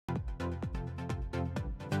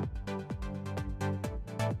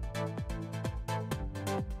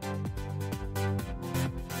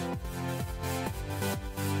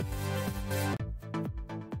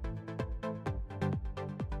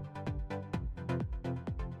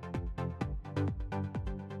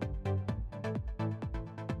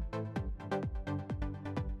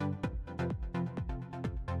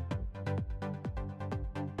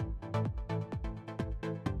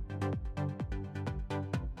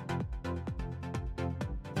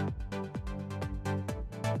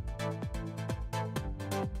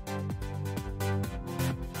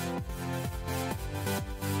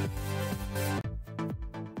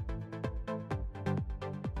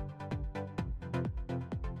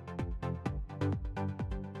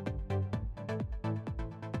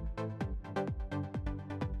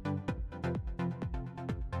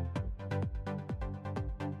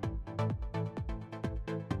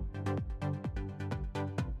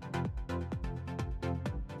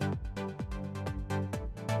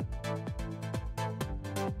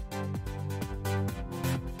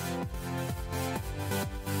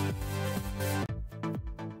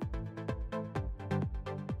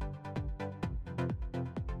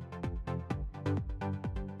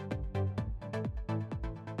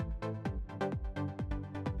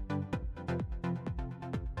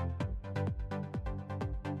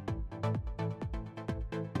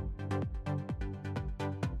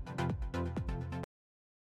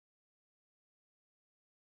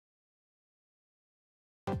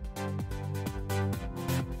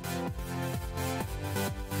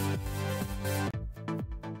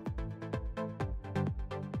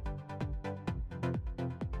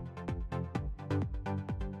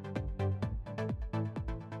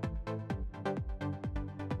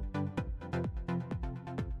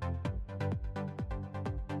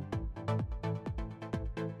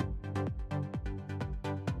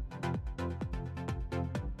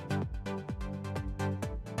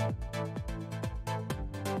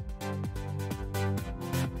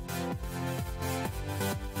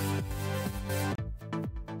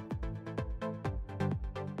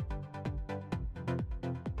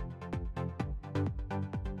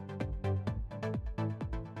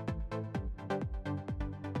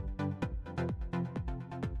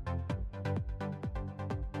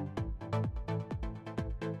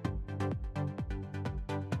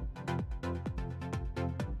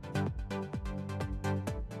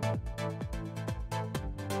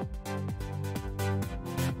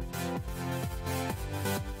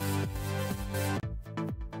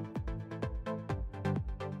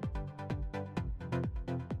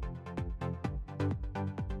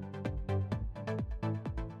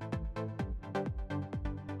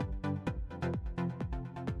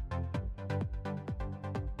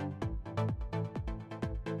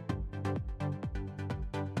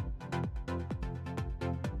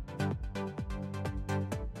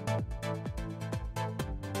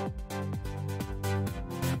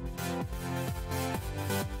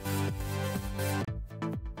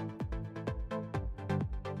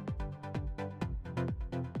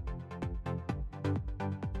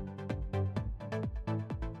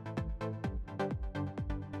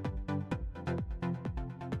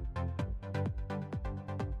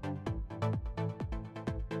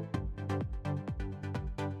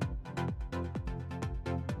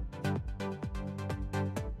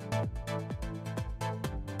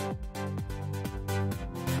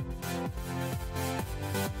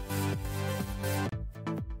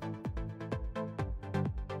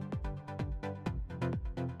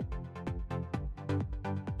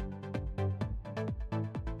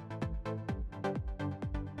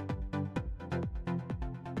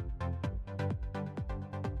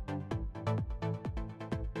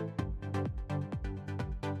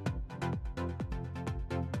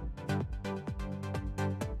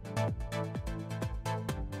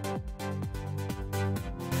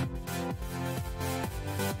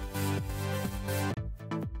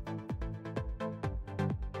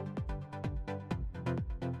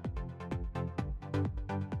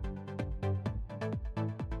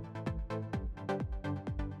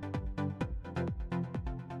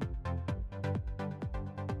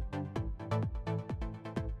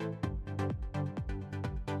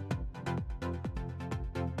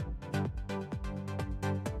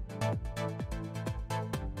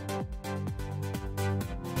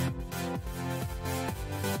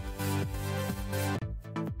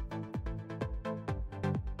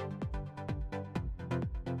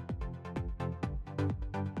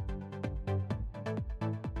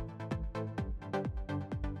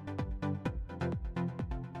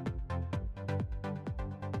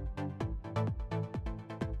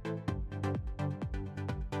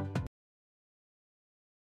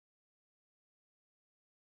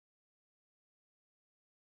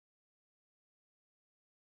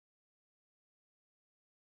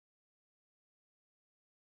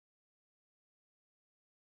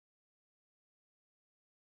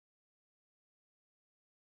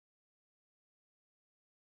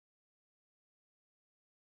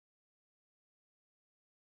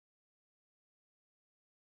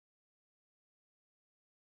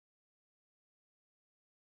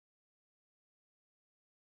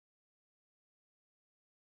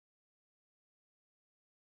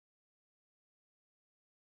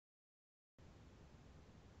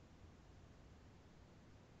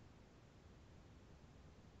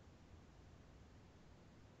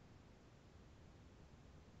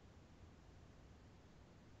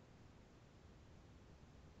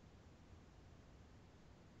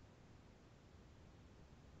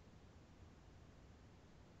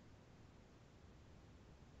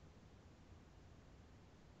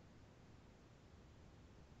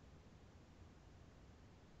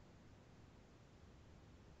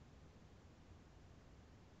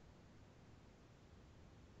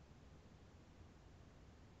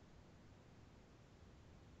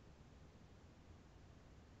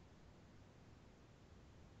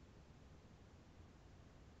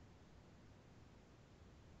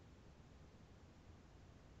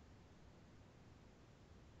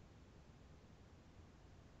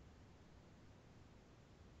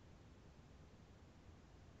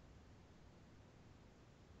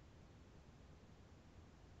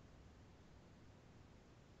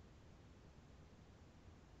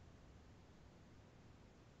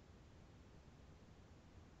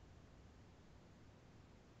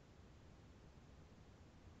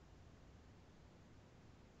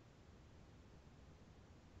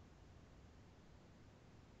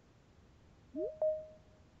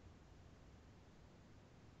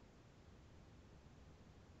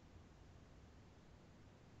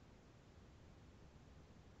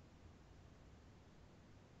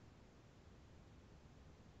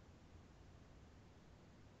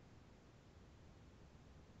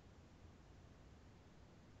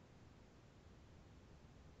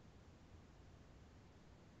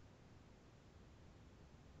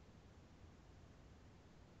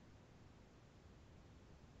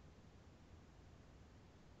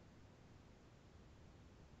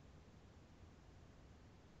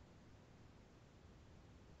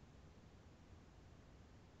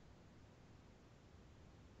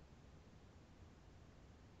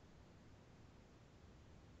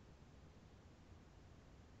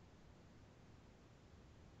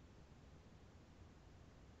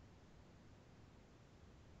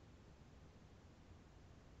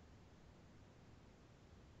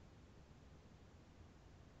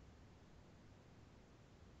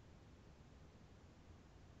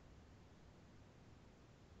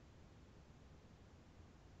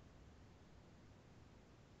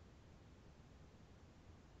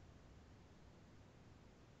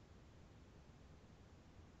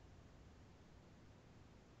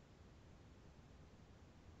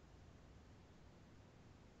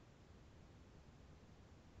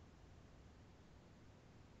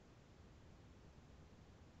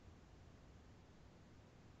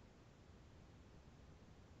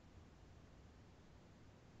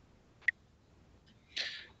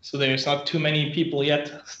So there's not too many people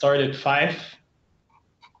yet started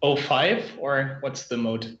 5:05, or what's the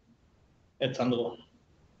mode? It's under.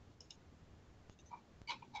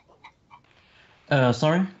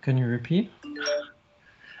 Sorry, can you repeat?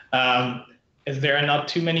 Is there not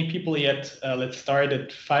too many people yet? Let's start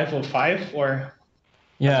at 5:05, or?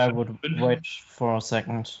 Yeah, I would wait for a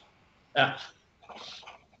second. Yeah.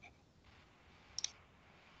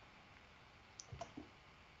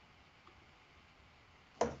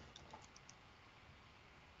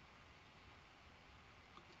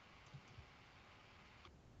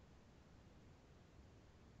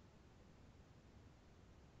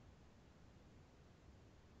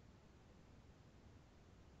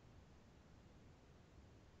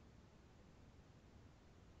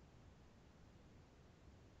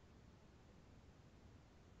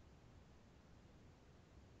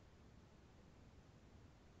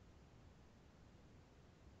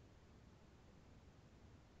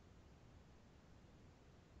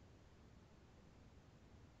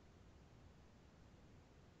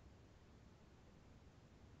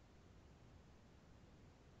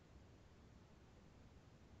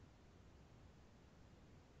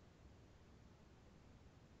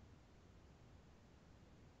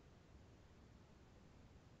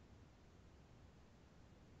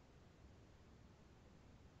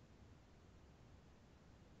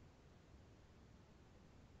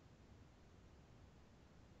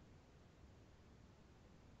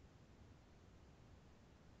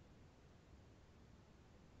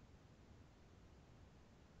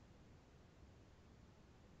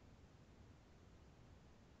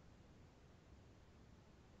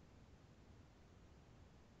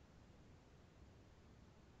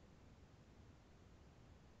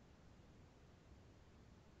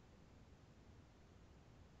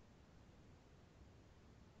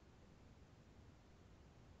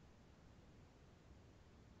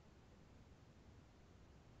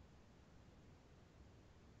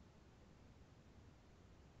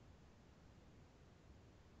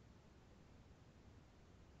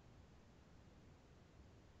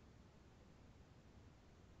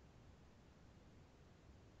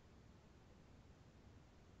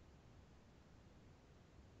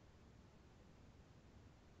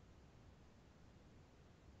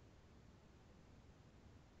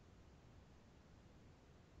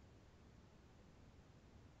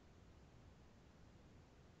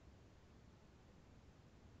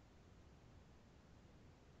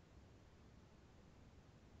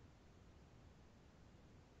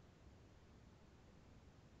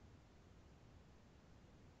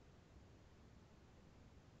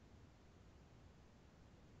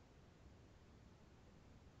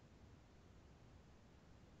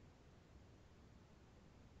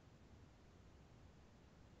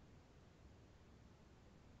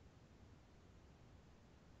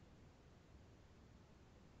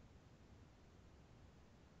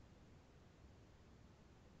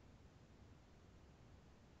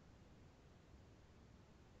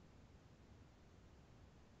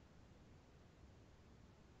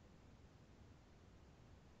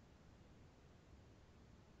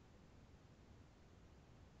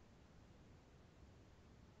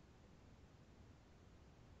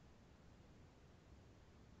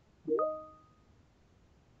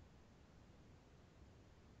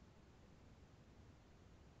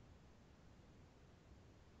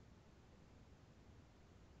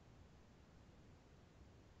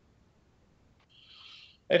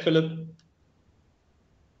 Hey, Philip.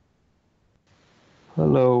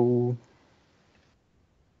 Hello.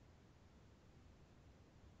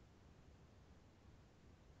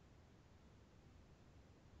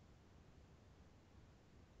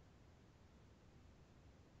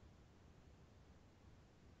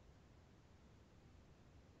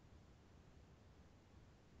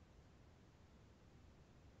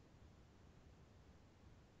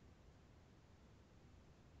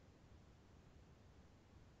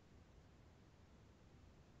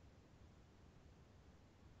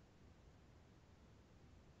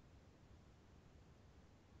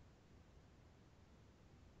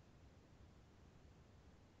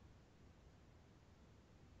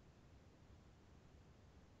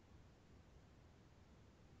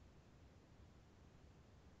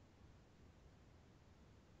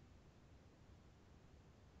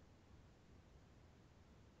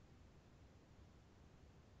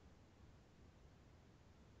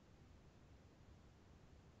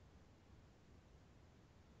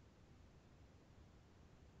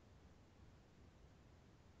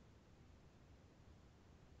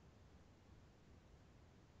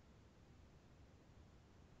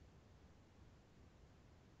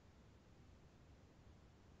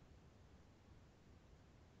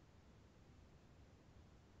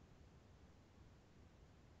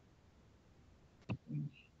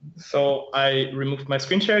 So I removed my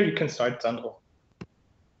screen share. You can start, Sandro.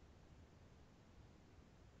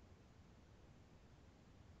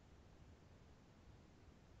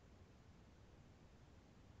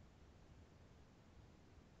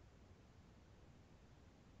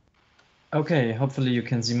 Okay, hopefully you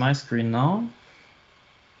can see my screen now.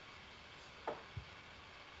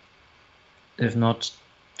 If not,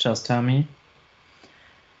 just tell me.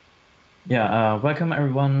 Yeah, welcome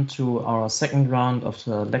everyone to our second round of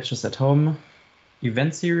the Lectures at Home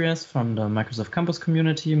event series from the Microsoft Campus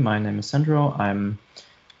community. My name is Sandro. I'm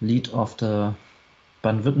lead of the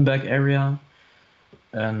Baden-Württemberg area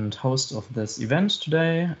and host of this event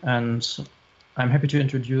today. And I'm happy to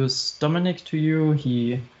introduce Dominic to you.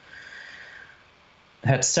 He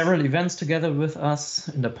had several events together with us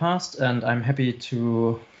in the past, and I'm happy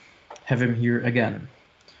to have him here again.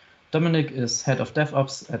 Dominic is head of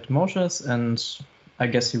DevOps at Motius, and I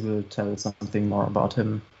guess he will tell something more about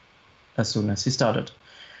him as soon as he started.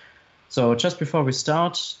 So just before we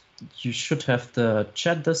start, you should have the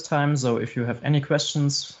chat this time. So if you have any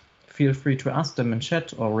questions, feel free to ask them in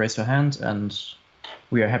chat or raise your hand, and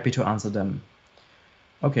we are happy to answer them.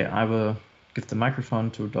 Okay, I will give the microphone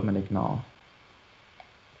to Dominic now.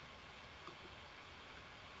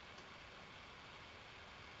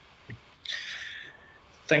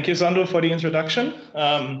 Thank you, Sandro, for the introduction.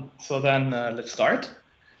 So then let's start.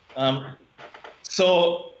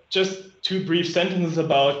 So just two brief sentences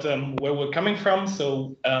about where we're coming from.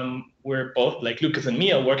 So we're both, like Lucas and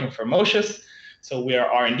me, are working for Motius. So we are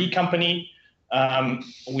an R&D company.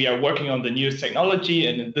 We are working on the newest technology.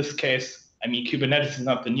 And in this case, I mean, Kubernetes is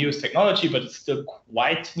not the newest technology, but it's still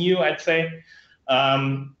quite new, I'd say.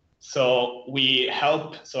 So we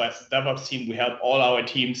help, so as a DevOps team, we help all our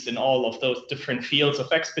teams in all of those different fields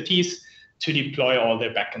of expertise to deploy all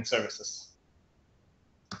their backend services.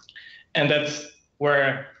 And that's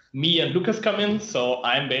where me and Lucas come in. So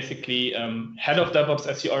I'm basically head of DevOps,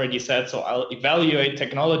 as you already said. So I'll evaluate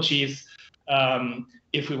technologies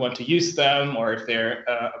if we want to use them or if they're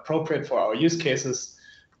appropriate for our use cases.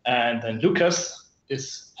 And then Lucas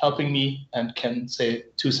is helping me and can say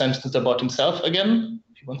 2 sentences about himself again.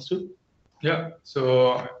 He wants to. Yeah,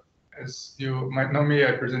 so as you might know me,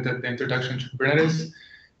 I presented the introduction to Kubernetes,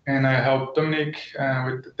 and I helped Dominic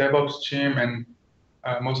with the DevOps team and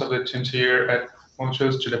most of the teams here at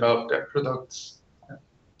Motius to develop their products.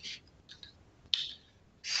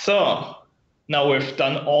 So now we've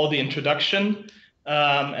done all the introduction,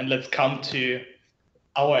 and let's come to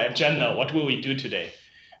our agenda. What will we do today?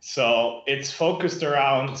 So it's focused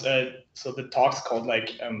around, so the talk's called like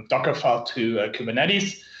Dockerfile to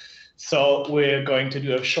Kubernetes. So we're going to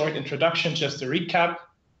do a short introduction, just a recap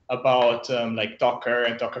about like Docker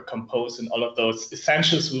and Docker Compose and all of those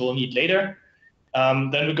essentials we will need later.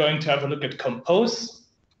 Then we're going to have a look at Kompose.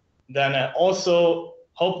 Then I also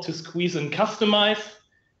hope to squeeze in Kustomize.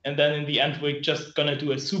 And then in the end, we're just going to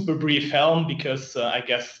do a super brief Helm because I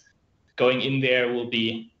guess going in there will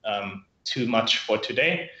be too much for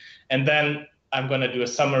today. And then I'm going to do a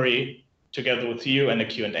summary together with you and a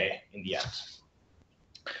Q&A in the end.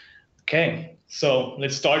 Okay, so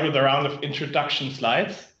let's start with a round of introduction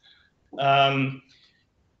slides.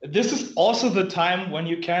 This is also the time when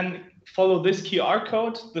you can follow this QR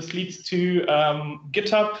code. This leads to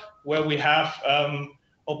GitHub, where we have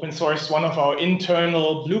open sourced one of our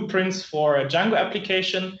internal blueprints for a Django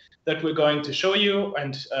application that we're going to show you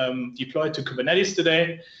and deploy to Kubernetes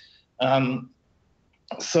today.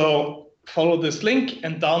 So follow this link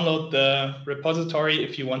and download the repository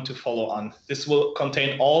if you want to follow on. This will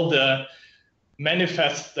contain all the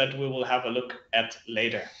manifests that we will have a look at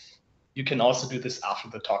later. You can also do this after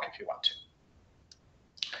the talk if you want to.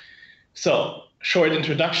 So short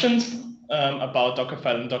introductions about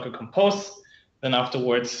Dockerfile and Docker Compose. Then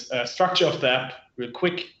afterwards, structure of the app real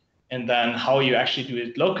quick, and then how you actually do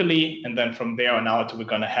it locally. And then from there on out, we're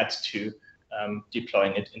going to head to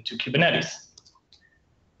deploying it into Kubernetes.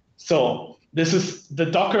 So this is the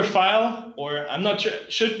Docker file, or I'm not sure,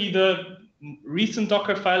 it should be the recent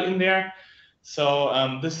Docker file in there.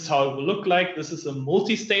 So this is how it will look like. This is a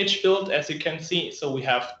multi-stage build, as you can see. So we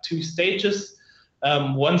have 2 stages.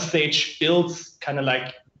 One stage builds kind of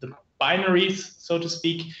like the binaries, so to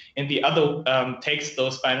speak, and the other takes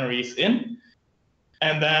those binaries in.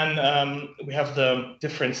 And then we have the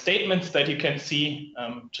different statements that you can see,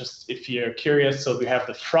 just if you're curious. So we have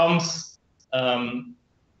the froms,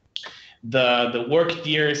 the work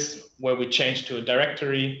dirs, where we change to a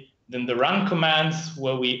directory, then the run commands,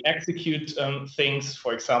 where we execute things.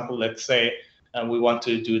 For example, let's say we want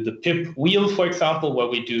to do the pip wheel, for example, where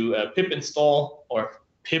we do pip install or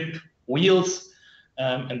pip wheels.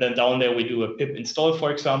 And then down there, we do a pip install,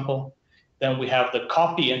 for example. Then we have the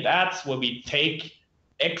copy and adds, where we take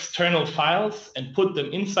external files and put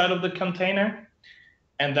them inside of the container.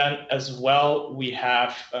 And then as well, we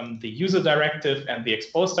have the user directive and the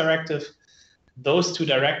expose directive. Those two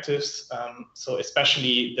directives, so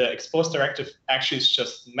especially the expose directive actually is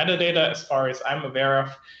just metadata as far as I'm aware of,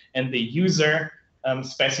 and the user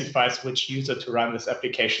specifies which user to run this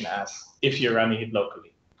application as, if you're running it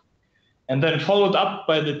locally. And then followed up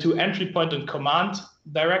by the two entry point and command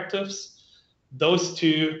directives. Those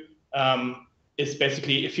two is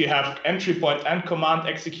basically, if you have entry point and command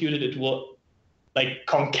executed, it will like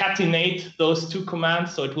concatenate those two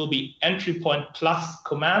commands. So it will be entry point plus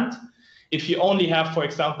command. If you only have, for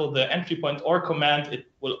example, the entry point or command, it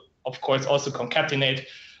will, of course, also concatenate.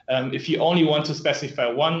 If you only want to specify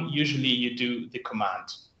one, usually you do the command.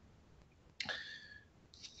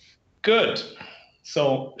 Good.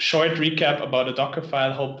 So short recap about a Docker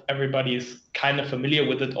file. Hope everybody is kind of familiar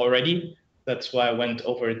with it already. That's why I went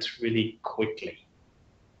over it really quickly.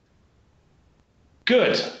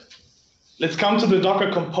 Good. Let's come to the Docker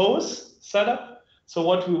Compose setup. So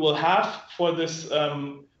what we will have for this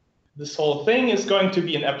this whole thing is going to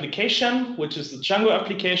be an application, which is the Django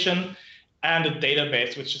application, and a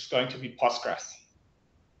database, which is going to be Postgres.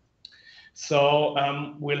 So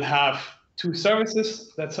we'll have two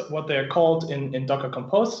services. That's what they're called in Docker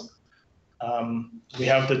Compose. We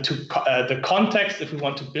have the context if we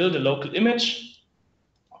want to build a local image.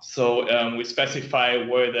 So we specify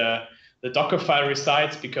where the Docker file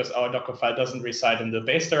resides, because our Docker file doesn't reside in the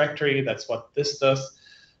base directory. That's what this does.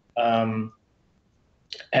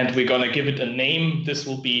 And we're going to give it a name. This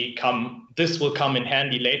will come in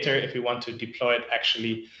handy later if we want to deploy it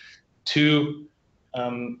actually to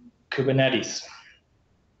Kubernetes.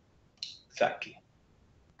 Exactly.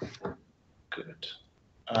 Good.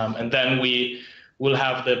 And then we will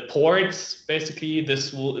have the ports. Basically,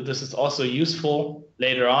 this is also useful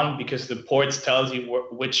later on, because the ports tells you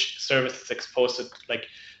which service is exposed. Like,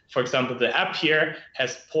 for example, the app here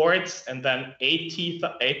has ports, and then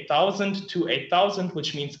 8,000 to 8,000,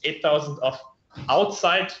 which means 8,000 of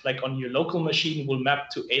outside, like on your local machine, will map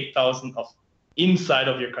to 8,000 of inside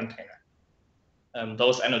of your container.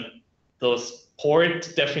 Those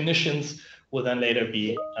port definitions will then later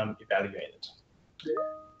be evaluated.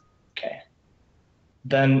 Okay.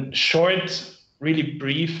 Then short, really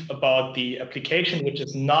brief about the application, which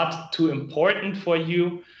is not too important for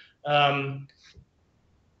you.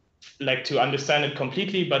 Like to understand it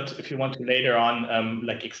completely, but if you want to later on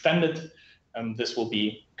like extend it, this will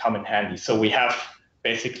come in handy. So we have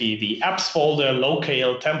basically the apps folder,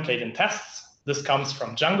 locale, template, and tests. This comes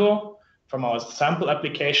from Django, from our sample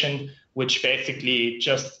application, which basically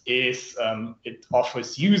just is, it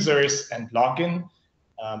offers users and login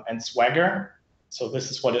and Swagger. So this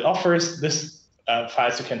is what it offers. This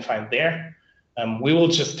files you can find there. We will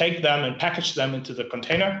just take them and package them into the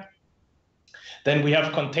container. Then we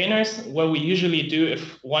have containers, where we usually do,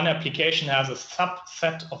 if one application has a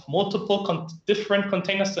subset of multiple different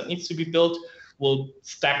containers that needs to be built, we'll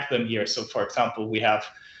stack them here. So for example, we have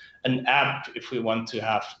an app, if we want to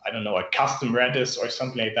have, I don't know, a custom Redis or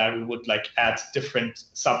something like that, we would like add different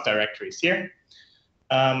subdirectories here.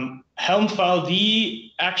 Helm file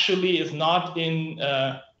D actually is not in,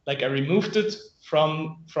 like I removed it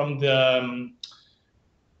from the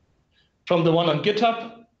one on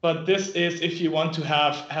GitHub. But this is if you want to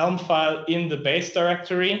have Helm file in the base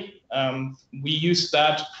directory. We use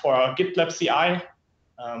that for our GitLab CI,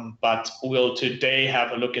 but we'll today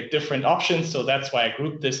have a look at different options. So that's why I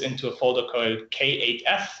grouped this into a folder called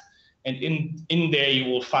K8F. And in there, you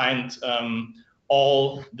will find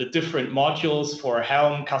all the different modules for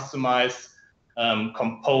Helm, Kustomize,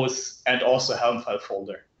 Kompose, and also Helm file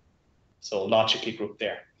folder. So logically grouped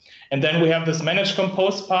there. And then we have this manage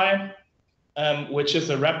compose pie, which is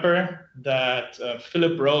a wrapper that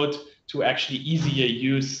Philip wrote to actually easier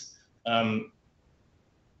use the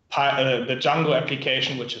Django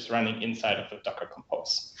application, which is running inside of the Docker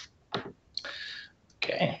Compose.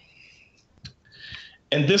 Okay.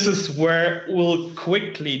 And this is where we'll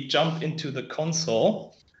quickly jump into the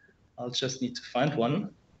console. I'll just need to find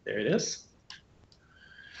one. There it is.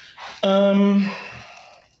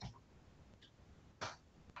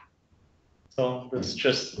 So this is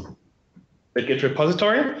just the Git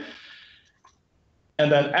repository.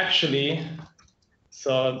 And then actually,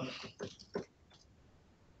 so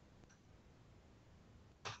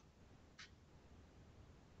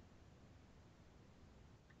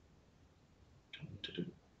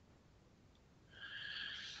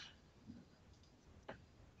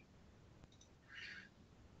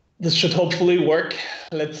this should hopefully work.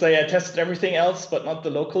 Let's say I tested everything else, but not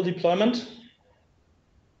the local deployment.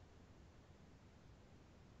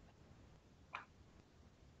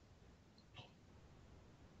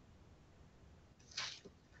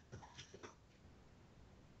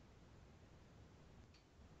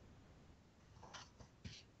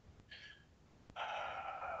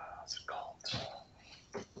 What's it called?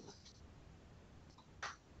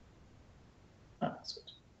 That's it.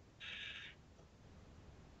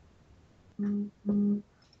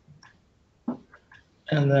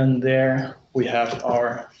 And then there we have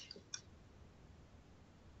our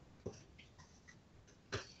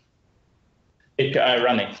API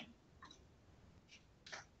running,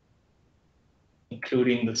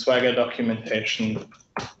 including the Swagger documentation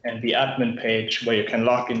and the admin page where you can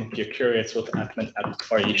log in if you're curious with admin,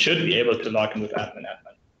 or you should be able to log in with admin.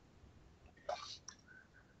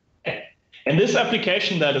 Okay. And this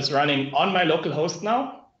application that is running on my local host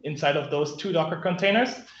now, inside of those 2 Docker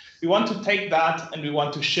containers, we want to take that and we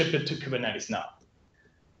want to ship it to Kubernetes now.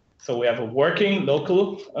 So we have a working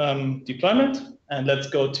local deployment, and let's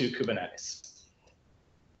go to Kubernetes.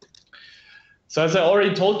 So as I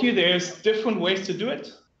already told you, there's different ways to do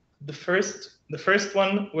it. The first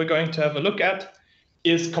one we're going to have a look at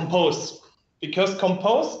is Kompose, because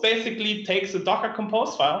Kompose basically takes a Docker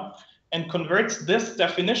Compose file and converts this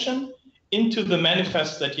definition into the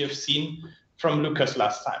manifest that you've seen from Lucas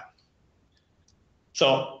last time.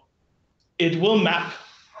 So it will map,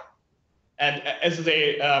 and as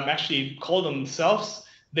they actually call themselves,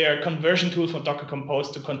 they're a conversion tool for Docker Compose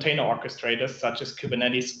to container orchestrators such as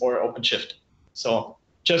Kubernetes or OpenShift. So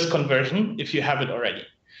just conversion if you have it already.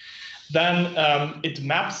 Then it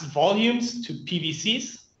maps volumes to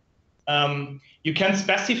PVCs. You can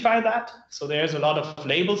specify that. So there's a lot of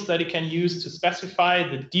labels that you can use to specify.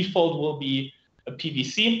 The default will be a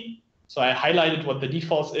PVC. So I highlighted what the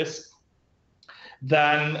default is.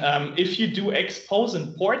 Then if you do expose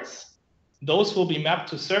and ports, those will be mapped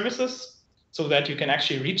to services so that you can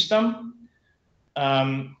actually reach them.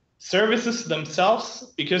 Services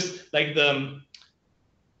themselves, because like the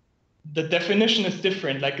definition is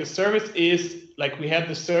different. Like a service is, like we had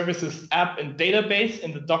the services app and database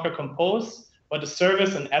in the Docker Compose, but a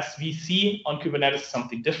service and SVC on Kubernetes is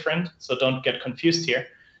something different. So don't get confused here.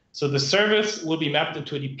 So the service will be mapped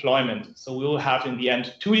into a deployment. So we will have in the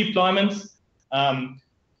end 2 deployments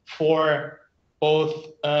for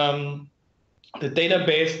both the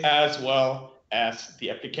database as well as the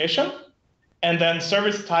application. And then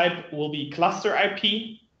service type will be cluster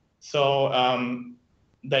IP. So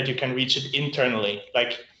that you can reach it internally.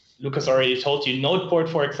 Like Lucas already told you, node port,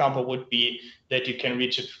 for example, would be that you can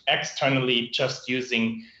reach it externally just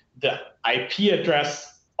using the IP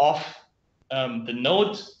address of the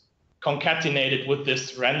node concatenated with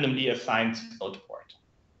this randomly assigned node port.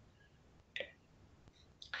 Okay.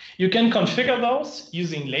 You can configure those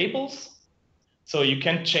using labels. So you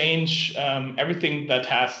can change everything that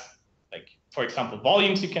has, like, for example,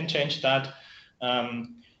 volumes, you can change that.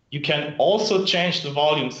 You can also change the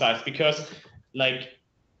volume size, because like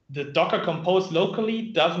the Docker Compose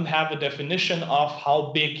locally doesn't have a definition of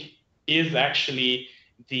how big is actually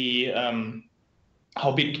the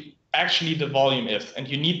volume is, and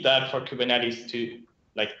you need that for Kubernetes to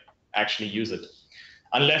like actually use it,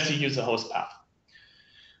 unless you use a host path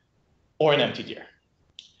or an mtdir.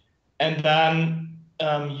 And then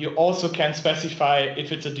you also can specify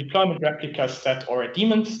if it's a deployment replica set or a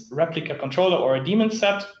daemon replica controller or a daemon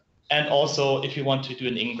set. And also if you want to do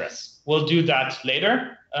an ingress. We'll do that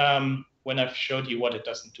later when I've showed you what it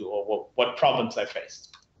doesn't do or what problems I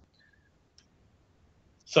faced.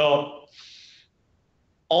 So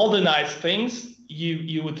all the nice things,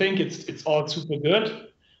 you would think it's all super good.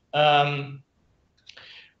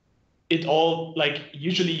 It all, like,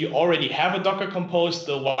 usually you already have a Docker Compose,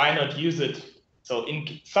 so why not use it? So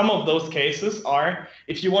in some of those cases are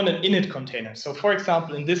if you want an init container. So for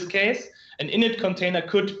example, in this case, an init container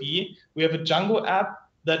could be, we have a Django app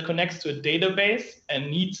that connects to a database and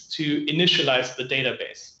needs to initialize the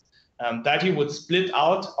database. That you would split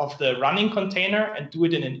out of the running container and do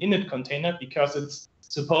it in an init container because it's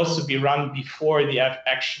supposed to be run before the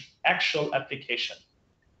actual application.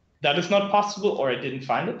 That is not possible, or I didn't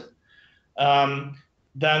find it.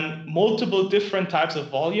 Then multiple different types of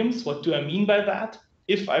volumes. What do I mean by that?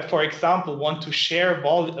 If I, for example, want to share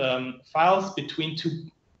files between 2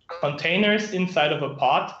 containers inside of a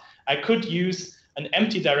pod, I could use an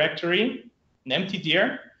empty directory, an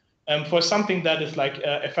mtdir, for something that is like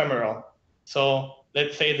ephemeral. So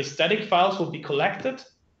let's say the static files will be collected,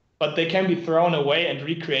 but they can be thrown away and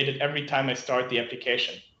recreated every time I start the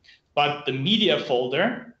application. But the media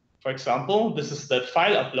folder for example, this is the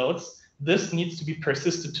file uploads, this needs to be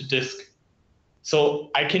persisted to disk. So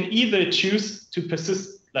I can either choose to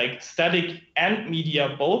persist like static and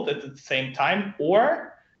media both at the same time,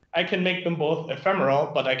 or I can make them both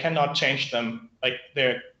ephemeral, but I cannot change them. Like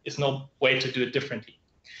there is no way to do it differently.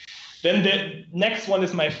 Then the next one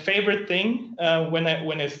is my favorite thing when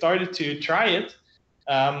I started to try it.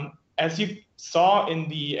 As you saw in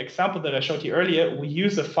the example that I showed you earlier, we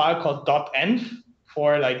use a file called .env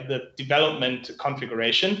for like the development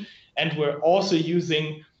configuration, and we're also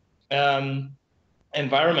using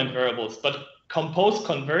environment variables. But compose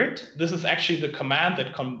convert, this is actually the command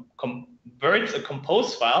that converts a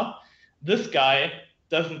compose file. This guy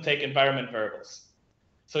doesn't take environment variables.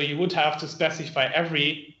 So you would have to specify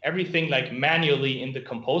everything like manually in the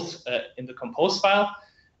compose file,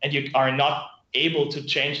 and you are not able to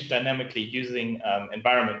change it dynamically using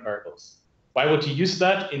environment variables. Why would you use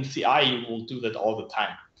that? In CI, you will do that all the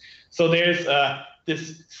time. So there's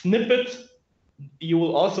this snippet. You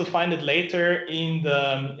will also find it later in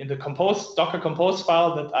the compose Docker compose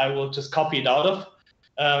file that I will just copy it out of.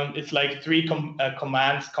 It's like 3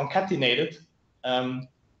 commands concatenated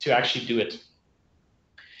to actually do it.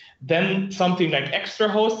 Then something like extra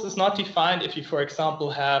host is not defined. If you, for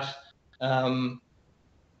example, have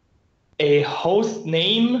a host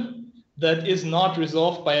name that is not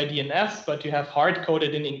resolved by a DNS, but you have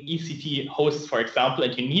hard-coded in an ECT host, for example,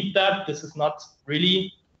 and you need that, this is not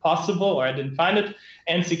really possible, or I didn't find it.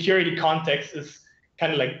 And security context is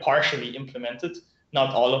kind of like partially implemented,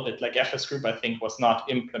 not all of it. Like FS group, I think, was not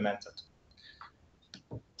implemented.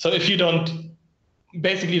 So if you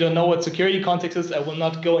basically don't know what security context is, I will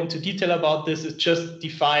not go into detail about this. It just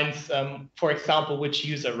defines, for example, which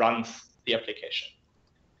user runs the application.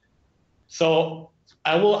 So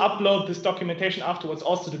I will upload this documentation afterwards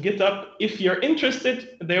also to GitHub. If you're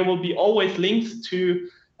interested, there will be always links to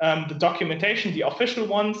the documentation, the official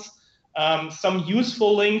ones, some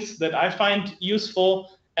useful links that I find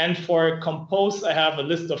useful. And for Kompose, I have a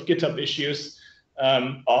list of GitHub issues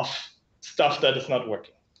of stuff that is not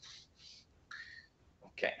working.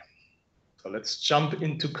 Okay, so let's jump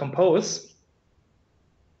into Kompose.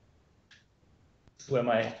 This is where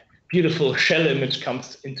my beautiful shell image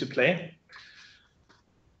comes into play.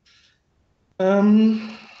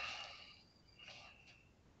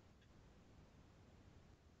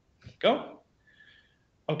 Go.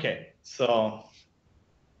 Okay, so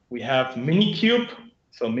we have Minikube.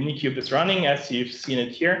 So Minikube is running as you've seen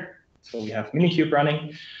it here. So we have Minikube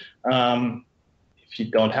running. If you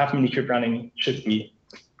don't have Minikube running, it should be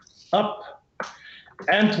up.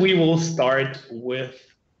 And we will start with,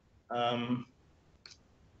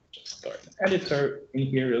 just start an editor in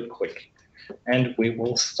here real quick. And we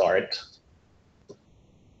will start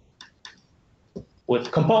with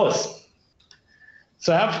Kompose.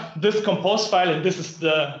 So I have this Kompose file, and this is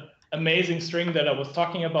the amazing string that I was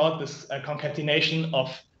talking about, this concatenation of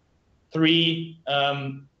 3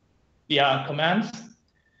 commands.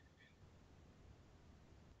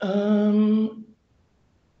 And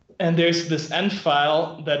there's this end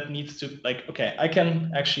file that needs to, like, okay, I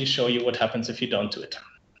can actually show you what happens if you don't do it.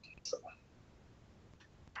 So.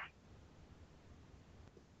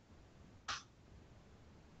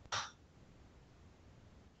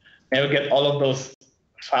 I'll get all of those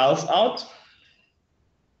files out.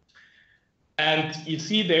 And you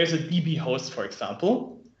see there's a DB host, for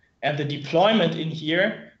example, and the deployment in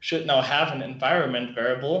here should now have an environment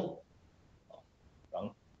variable.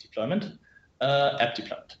 Wrong deployment, app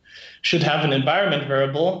deployment. Should have an environment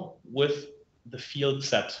variable with the field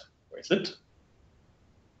set. Where is it?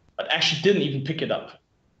 But actually didn't even pick it up.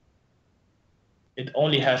 It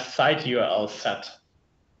only has site URL set.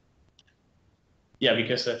 Yeah,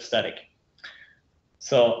 because that's static.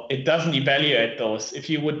 So it doesn't evaluate those. If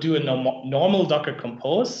you would do a normal Docker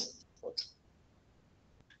Compose,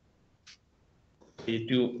 you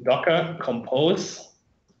do Docker Compose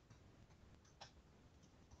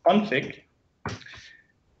config,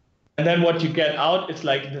 and then what you get out is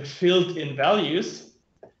like the filled-in values.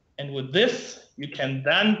 And with this, you can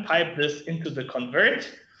then pipe this into the convert,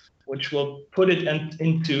 which will put it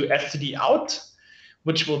into std out,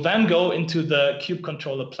 which will then go into the kube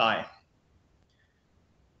control apply.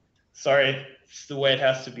 Sorry, it's the way it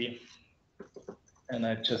has to be. And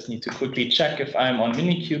I just need to quickly check if I'm on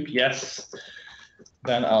Minikube. Yes.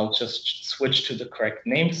 Then I'll just switch to the correct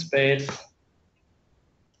namespace.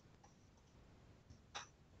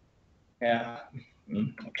 Yeah,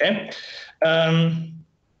 okay. And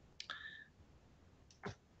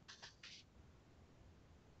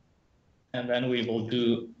then we will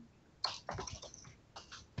do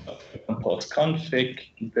compose config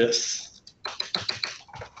this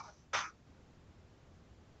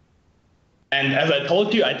And as I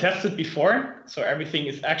told you, I tested before, so everything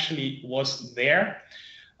was there.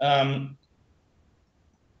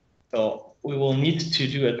 So we will need to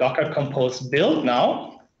do a Docker Compose build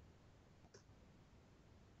now.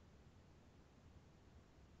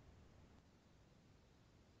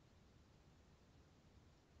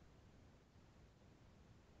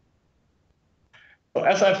 So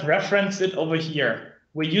as I've referenced it over here,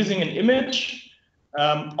 we're using an image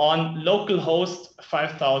on localhost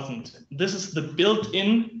 5000. This is the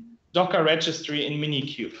built-in Docker registry in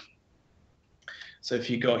Minikube. So if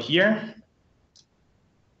you go here,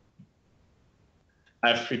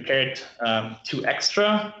 I've prepared 2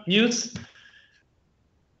 extra views.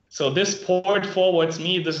 So this port forwards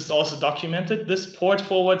me, this is also documented, this port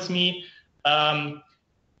forwards me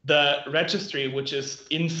the registry, which is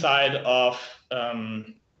inside of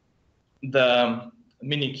the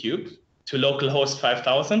Minikube to localhost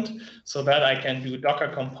 5000, so that I can do Docker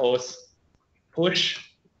Compose push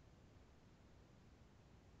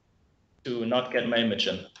to not get my image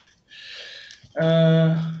in.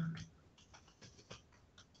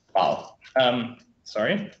 Wow,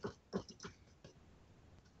 sorry.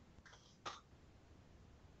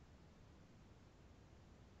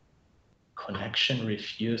 Connection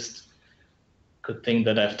refused. Good thing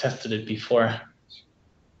that I've tested it before.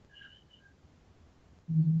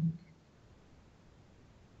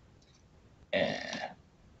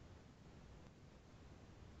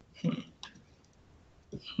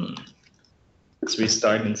 Let's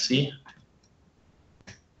restart and see.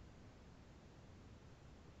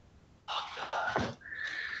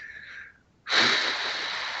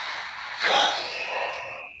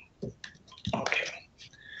 Okay.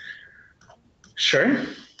 Sure.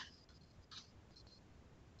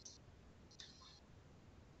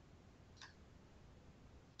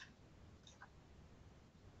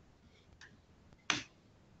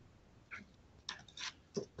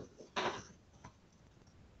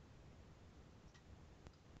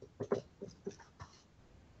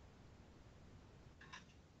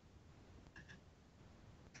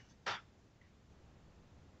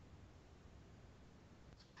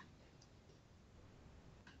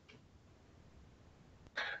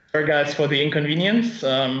 Sorry guys for the inconvenience.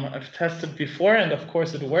 I've tested before and of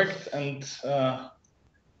course it worked, and it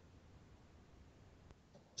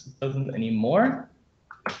doesn't anymore.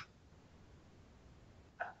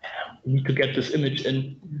 We need to get this image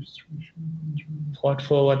in. Port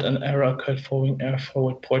forward, an error occurred following error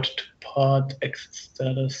forward port to pod, exit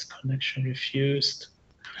status, connection refused.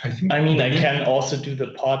 I mean, I can also do the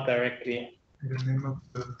pod directly. The name of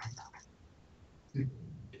the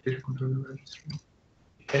application controller registry.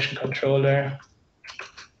 Application controller.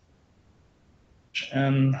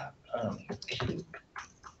 And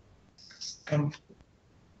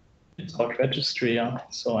it's called registry, yeah.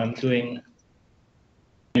 So I'm doing.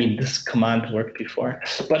 I mean, this command worked before,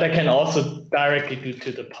 but I can also directly do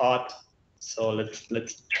to the pod. So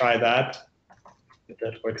let's try that. If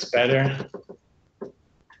that works better.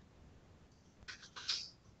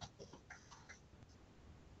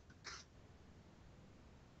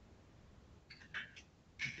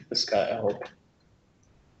 This guy, I hope.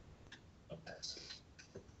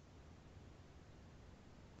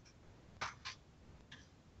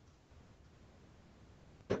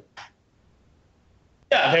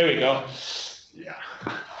 Yeah, there we go. Yeah.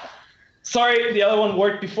 Sorry, the other one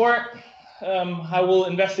worked before. I will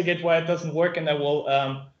investigate why it doesn't work, and I will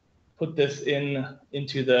put this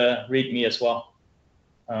into the README as well.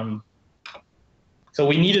 So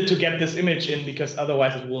we needed to get this image in because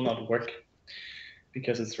otherwise it will not work,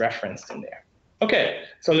 because it's referenced in there. Okay,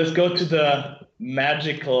 so let's go to the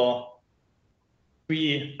magical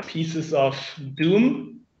 3 pieces of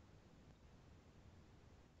doom.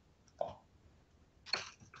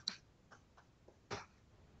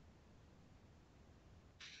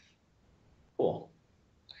 Cool.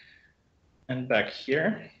 And back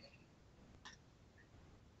here,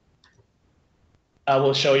 I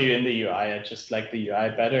will show you in the UI. I just like the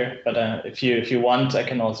UI better, but if you want, I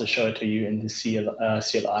can also show it to you in the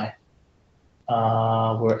CLI.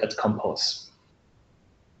 We're at Kompose.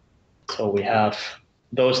 So we have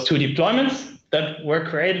those 2 deployments that were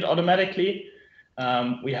created automatically.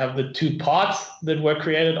 We have the 2 pods that were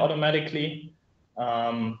created automatically.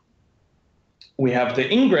 We have the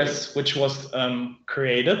ingress, which was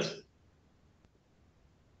created,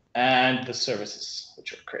 and the services,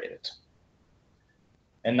 which were created.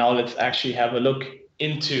 And now let's actually have a look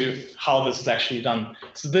into how this is actually done.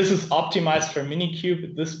 So this is optimized for Minikube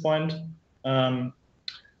at this point. Was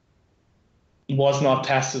not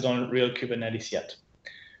tested on real Kubernetes yet.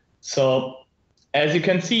 So as you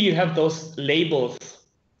can see, you have those labels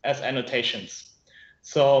as annotations.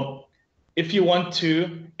 So if you want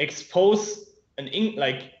to expose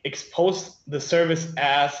expose the service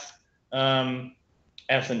as an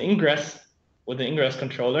ingress with an ingress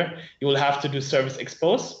controller, you will have to do service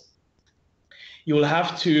expose. You will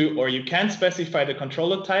have to, or you can specify the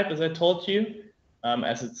controller type, as I told you,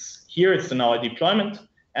 as it's here, it's the now deployment,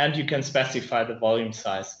 and you can specify the volume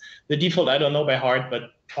size. The default, I don't know by heart,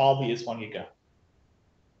 but probably is 1 giga.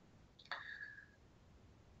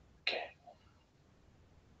 Okay.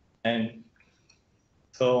 And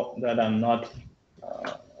so that I'm not,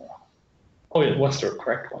 oh, it was the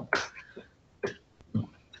correct one.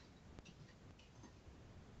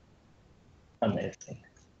 Amazing.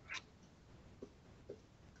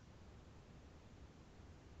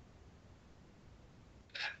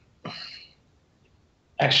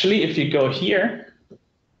 Actually, if you go here,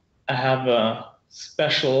 I have a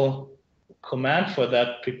special command for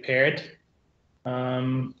that prepared.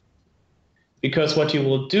 Because what you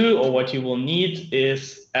will do, or what you will need,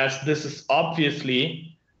 is, as this is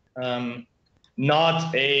obviously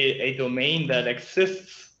not a domain that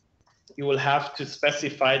exists, you will have to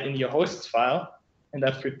specify it in your hosts file. And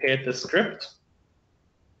I've prepared the script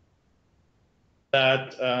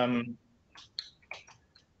that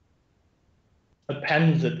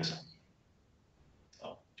appends it.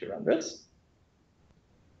 So to run this,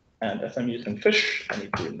 and as I'm using fish, I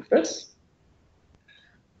need to remove this.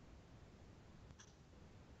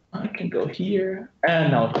 I can go here,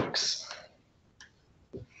 and now it works.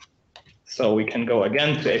 So we can go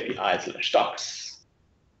again to API/docs.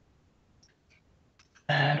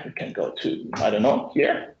 And we can go to, I don't know,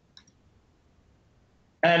 here.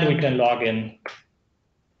 And we can log in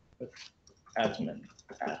with admin.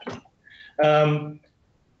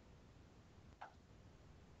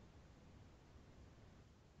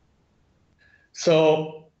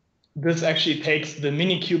 So this actually takes the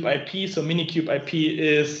Minikube IP. So Minikube IP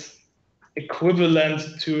is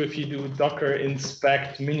equivalent to, if you do Docker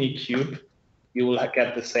inspect Minikube, you will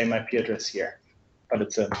get the same IP address here, but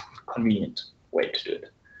it's a convenient way to do it.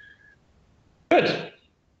 Good.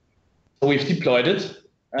 So we've deployed it.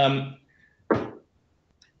 And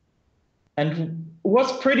it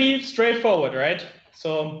was pretty straightforward, right?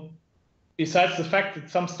 So besides the fact that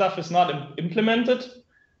some stuff is not implemented,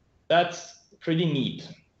 that's pretty neat.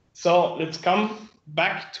 So let's come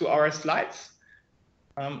back to our slides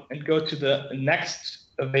and go to the next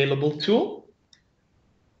available tool.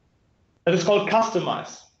 That is called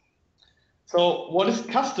Kustomize. So what is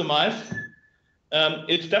Kustomize?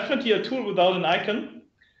 It's definitely a tool without an icon.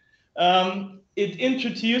 It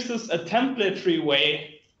introduces a template-free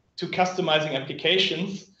way to customizing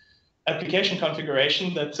application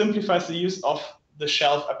configuration that simplifies the use of the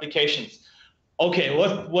shelf applications. Okay,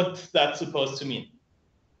 what's that supposed to mean?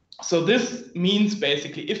 So this means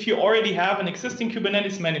basically, if you already have an existing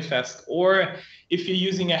Kubernetes manifest, or if you're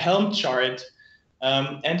using a Helm chart,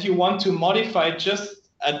 and you want to modify just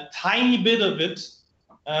a tiny bit of it,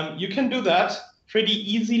 you can do that pretty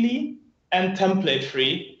easily and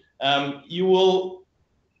template-free. You will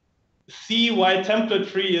see why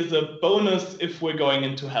template-free is a bonus if we're going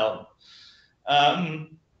into Helm.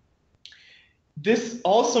 This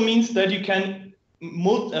also means that you can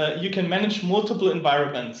manage multiple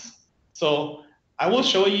environments. So I will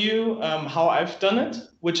show you how I've done it,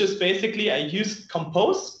 which is basically I used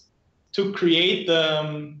Kompose to create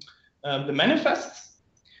the manifests.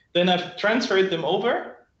 Then I've transferred them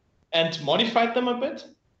over and modified them a bit,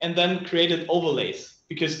 and then created overlays,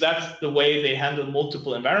 because that's the way they handle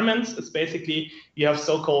multiple environments. It's basically you have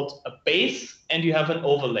so-called a base and you have an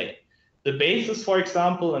overlay. The base is, for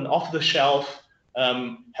example, an off-the-shelf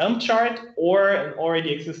Helm chart or an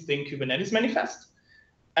already existing Kubernetes manifest.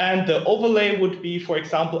 And the overlay would be, for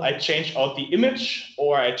example, I change out the image,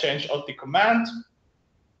 or I change out the command,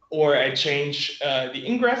 or I change the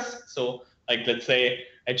ingress. So like, let's say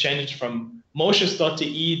I change it from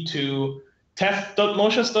motius.de to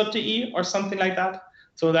test.motius.de or something like that.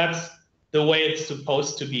 So that's the way it's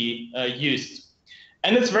supposed to be used.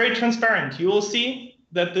 And it's very transparent. You will see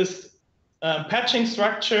that this patching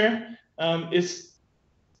structure is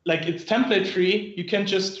like, it's template free. You can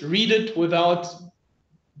just read it without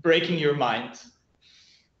breaking your mind.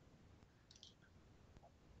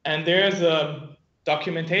 And there's a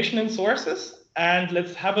documentation and sources. And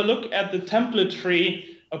let's have a look at the template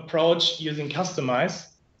free approach using Kustomize.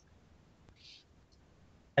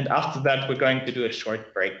 And after that, we're going to do a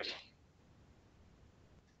short break.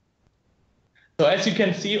 So as you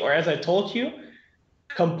can see, or as I told you,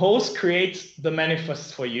 Kompose creates the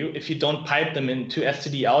manifests for you if you don't pipe them into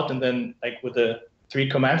std out and then, like with the 3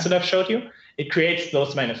 commands that I've showed you, it creates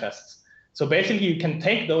those manifests. So basically, you can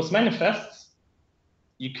take those manifests.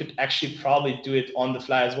 You could actually probably do it on the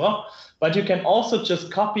fly as well, but you can also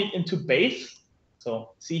just copy it into base.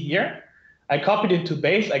 So see here, I copied it into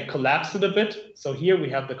base. I collapsed it a bit. So here we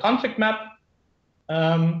have the config map.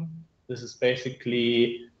 This is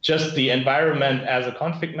basically just the environment as a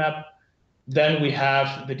config map. Then we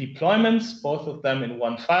have the deployments, both of them in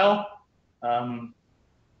one file.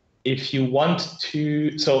 If you want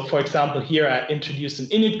to, so for example, here I introduced an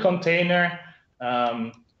init container,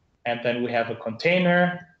 and then we have a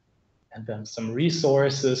container, and then some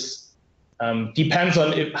resources. Depends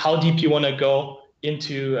on how deep you want to go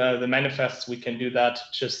into the manifests. We can do that.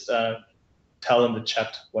 Just tell in the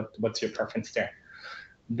chat what's your preference there.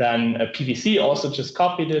 Then a PVC also just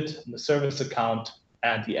copied it, the service account,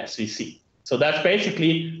 and the SVC. So that's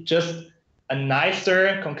basically just a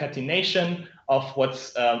nicer concatenation of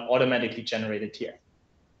what's automatically generated here.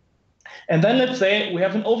 And then let's say we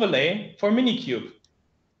have an overlay for Minikube.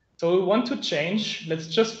 So we want to change, let's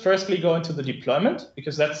just firstly go into the deployment,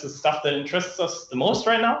 because that's the stuff that interests us the most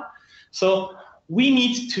right now. So we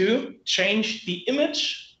need to change the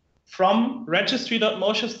image from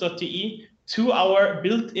registry.motius.de to our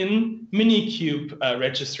built-in Minikube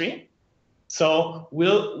registry. So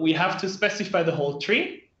we have to specify the whole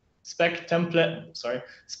tree. Spec template,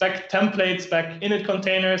 spec init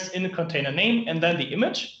containers, init container name, and then the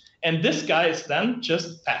image. And this guy is then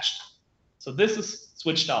just patched. So this is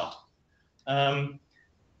switched out. I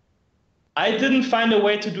didn't find a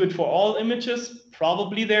way to do it for all images.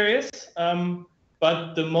 Probably there is,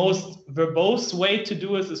 but the most verbose way to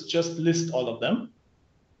do it is just list all of them.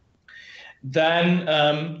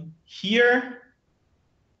 Then here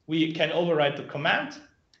we can override the command,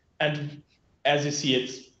 and as you see,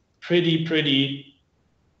 it's pretty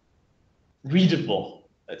readable.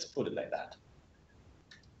 Let's put it like that.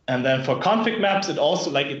 And then for config maps, it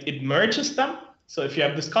also it merges them. So if you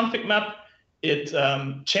have this config map, it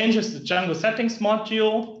changes the Django settings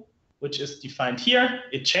module, which is defined here.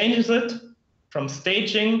 It changes it from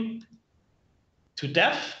staging to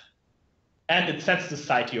def, and it sets the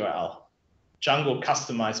site URL, Django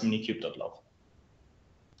Kustomize minikube.local.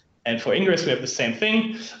 And for ingress, we have the same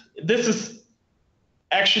thing. This is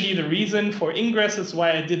actually the reason for ingress is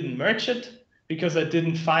why I didn't merge it, because I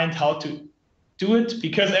didn't find how to do it.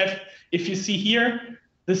 Because if you see here,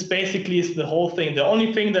 this basically is the whole thing. The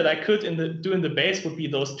only thing that I could do in the base would be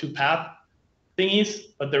those two path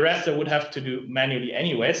thingies, but the rest I would have to do manually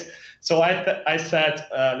anyways. So I said,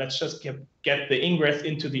 let's just get the ingress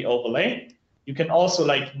into the overlay. You can also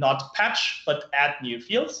not patch, but add new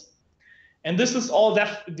fields. And this is all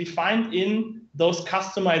defined in those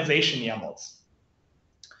customization YAMLs.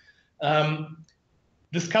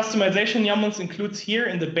 This customization YAMLs includes here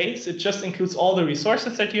in the base, it just includes all the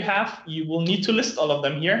resources that you have. You will need to list all of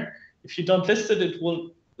them here. If you don't list it, it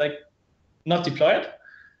will not deploy it.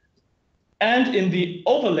 And in the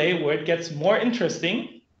overlay, where it gets more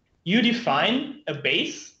interesting, you define a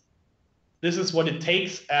base. This is what it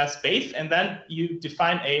takes as base. And then you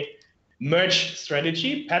define a merge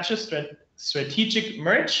strategy, patches strategic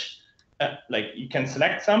merge. You can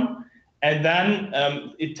select some. And then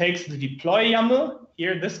it takes the deploy YAML,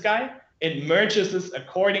 here, this guy, it merges this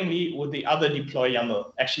accordingly with the other deploy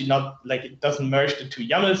YAML. Actually, not it doesn't merge the two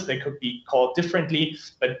YAMLs, they could be called differently,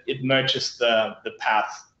 but it merges the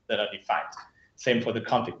paths that are defined. Same for the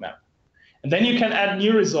config map. And then you can add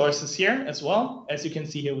new resources here as well, as you can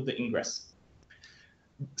see here with the ingress.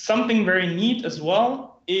 Something very neat as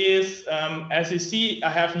well is, as you see, I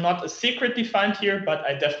have not a secret defined here, but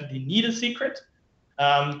I definitely need a secret.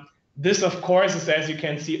 This, of course, is, as you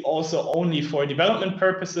can see, also only for development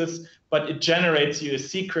purposes, but it generates you a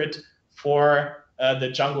secret for the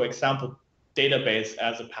Django example database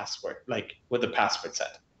as a password, with a password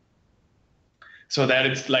set. So that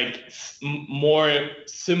it's more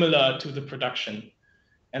similar to the production.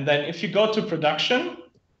 And then if you go to production,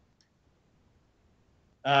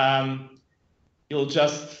 you'll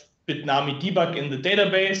just bitnami debug in the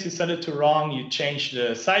database. You set it to wrong. You change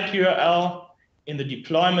the site URL. In the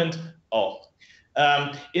deployment,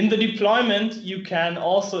 in the deployment, you can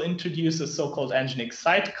also introduce a so-called Nginx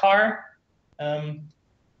sidecar.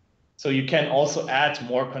 So you can also add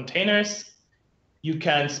more containers. You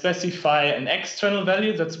can specify an external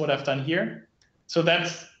value. That's what I've done here. So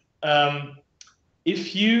that's because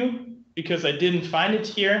I didn't find it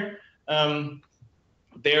here,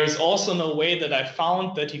 there's also no way that I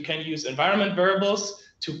found that you can use environment variables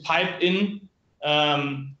to pipe in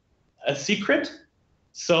a secret.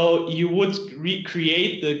 So you would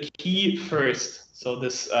recreate the key first. So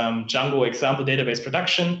this Django example database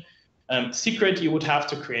production secret you would have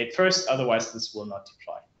to create first, otherwise this will not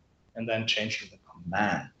deploy. and then changing the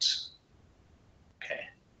command. Okay,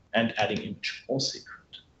 and adding image all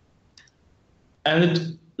secret. And it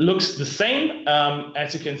looks the same.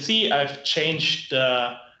 As you can see, I've changed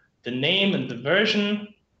the name and the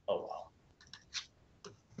version. Oh,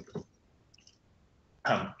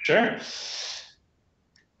 wow. Sure.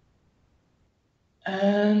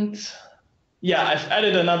 And yeah, I've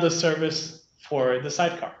added another service for the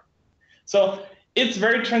sidecar. So it's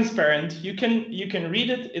very transparent. You can read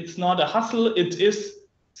it. It's not a hustle. It is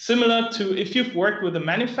similar to if you've worked with the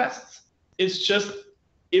manifests. It's just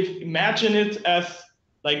imagine it as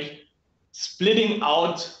like splitting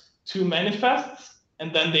out two manifests,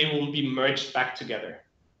 and then they will be merged back together.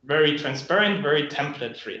 Very transparent, very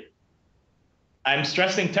template free. I'm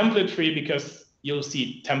stressing template free because you'll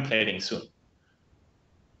see templating soon.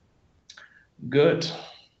 Good.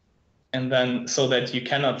 And then so that you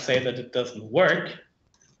cannot say that it doesn't work.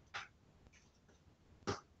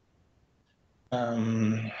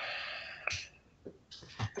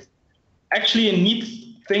 Actually, a neat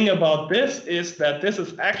thing about this is that this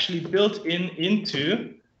is actually built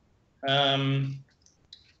into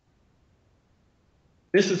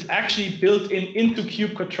into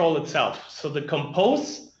kube control itself. So the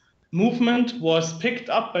Kompose movement was picked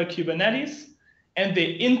up by Kubernetes, and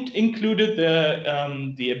they included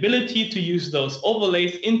the ability to use those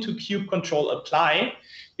overlays into kube control apply.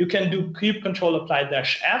 You can do kube control apply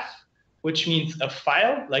 -f, which means a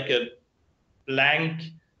file, like a blank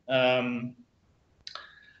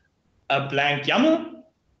YAML,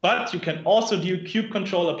 but you can also do kube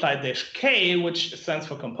control apply -k, which stands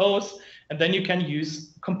for compose, and then you can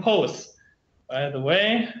use compose. By the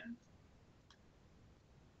way,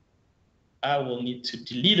 I will need to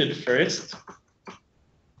delete it first.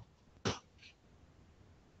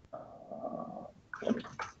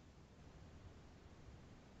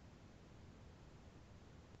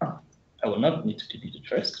 I will not need to delete it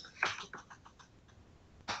first.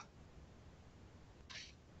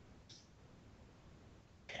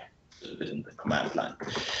 Okay, a little bit in the command line.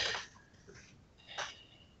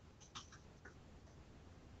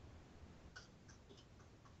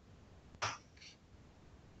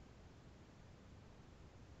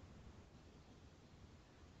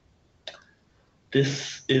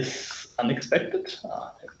 This is unexpected.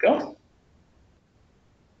 There we go.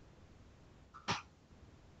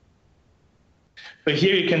 So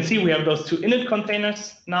here you can see we have those two init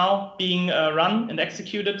containers now being run and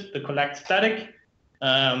executed. The collect static,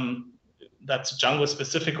 that's a Django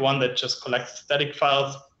specific one that just collects static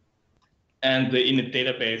files, and the init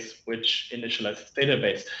database, which initializes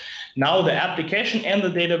database. Now the application and the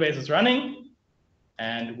database is running,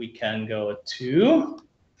 and we can go to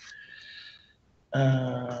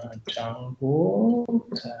Django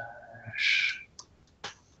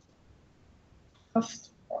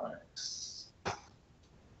Kustomize.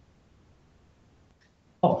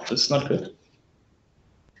 Oh, this is not good.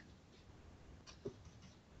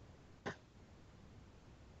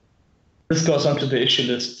 This goes onto the issue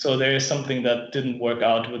list. So there is something that didn't work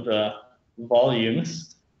out with the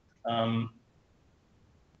volumes.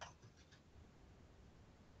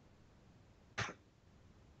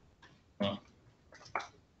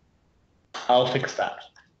 I'll fix that.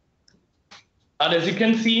 But as you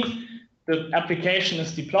can see, the application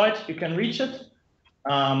is deployed. You can reach it.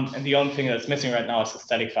 And the only thing that's missing right now is the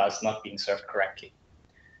static file is not being served correctly.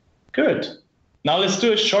 Good. Now let's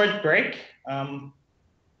do a short break,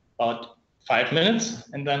 about 5 minutes,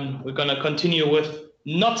 and then we're going to continue with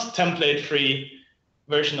not template-free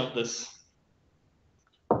version of this.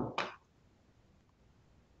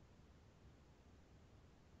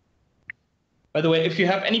 By the way, if you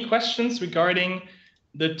have any questions regarding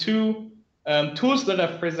the two tools that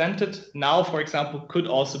I've presented now, for example, could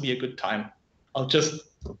also be a good time. I'll just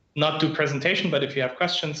not do presentation, but if you have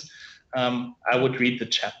questions, I would read the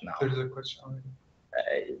chat now. There's a question already.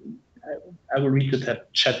 I will read the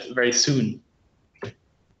chat very soon.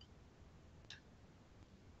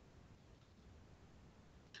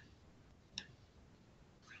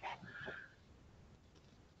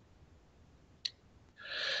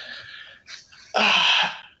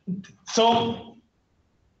 So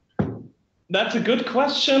that's a good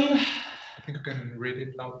question. I think you can read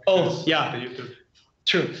it loud. Oh, yeah,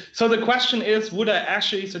 true. So the question is, would I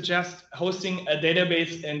actually suggest hosting a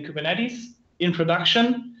database in Kubernetes in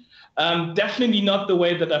production? Definitely not the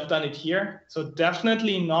way that I've done it here. So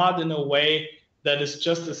definitely not in a way that is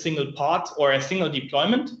just a single pod or a single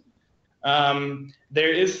deployment.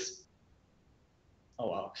 There is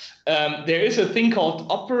a thing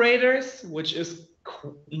called operators, which is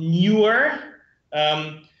newer.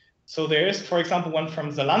 So there is, for example, one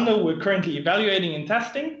from Zalando we're currently evaluating and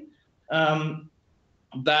testing.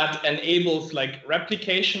 that enables like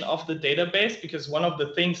replication of the database, because one of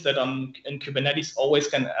the things that in Kubernetes always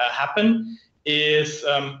can happen is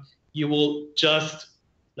you will just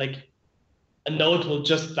like a node will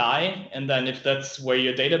just die, and then if that's where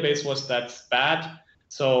your database was, that's bad.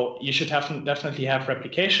 So you should definitely have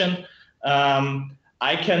replication.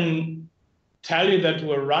 I can tell you that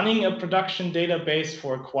we're running a production database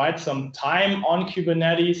for quite some time on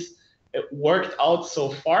Kubernetes. It worked out so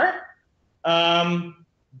far.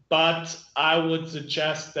 But I would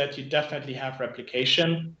suggest that you definitely have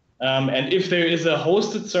replication. And if there is a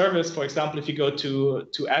hosted service, for example, if you go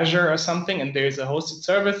to Azure or something and there's a hosted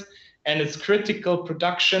service and it's critical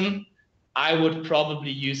production, I would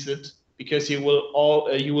probably use it, because you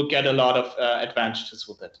will get a lot of advantages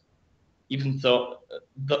with it, even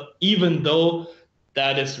though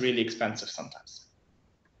that is really expensive sometimes.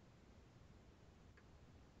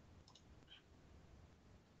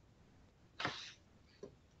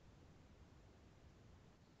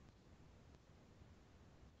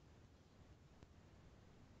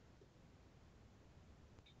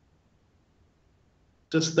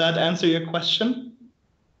 Does that answer your question?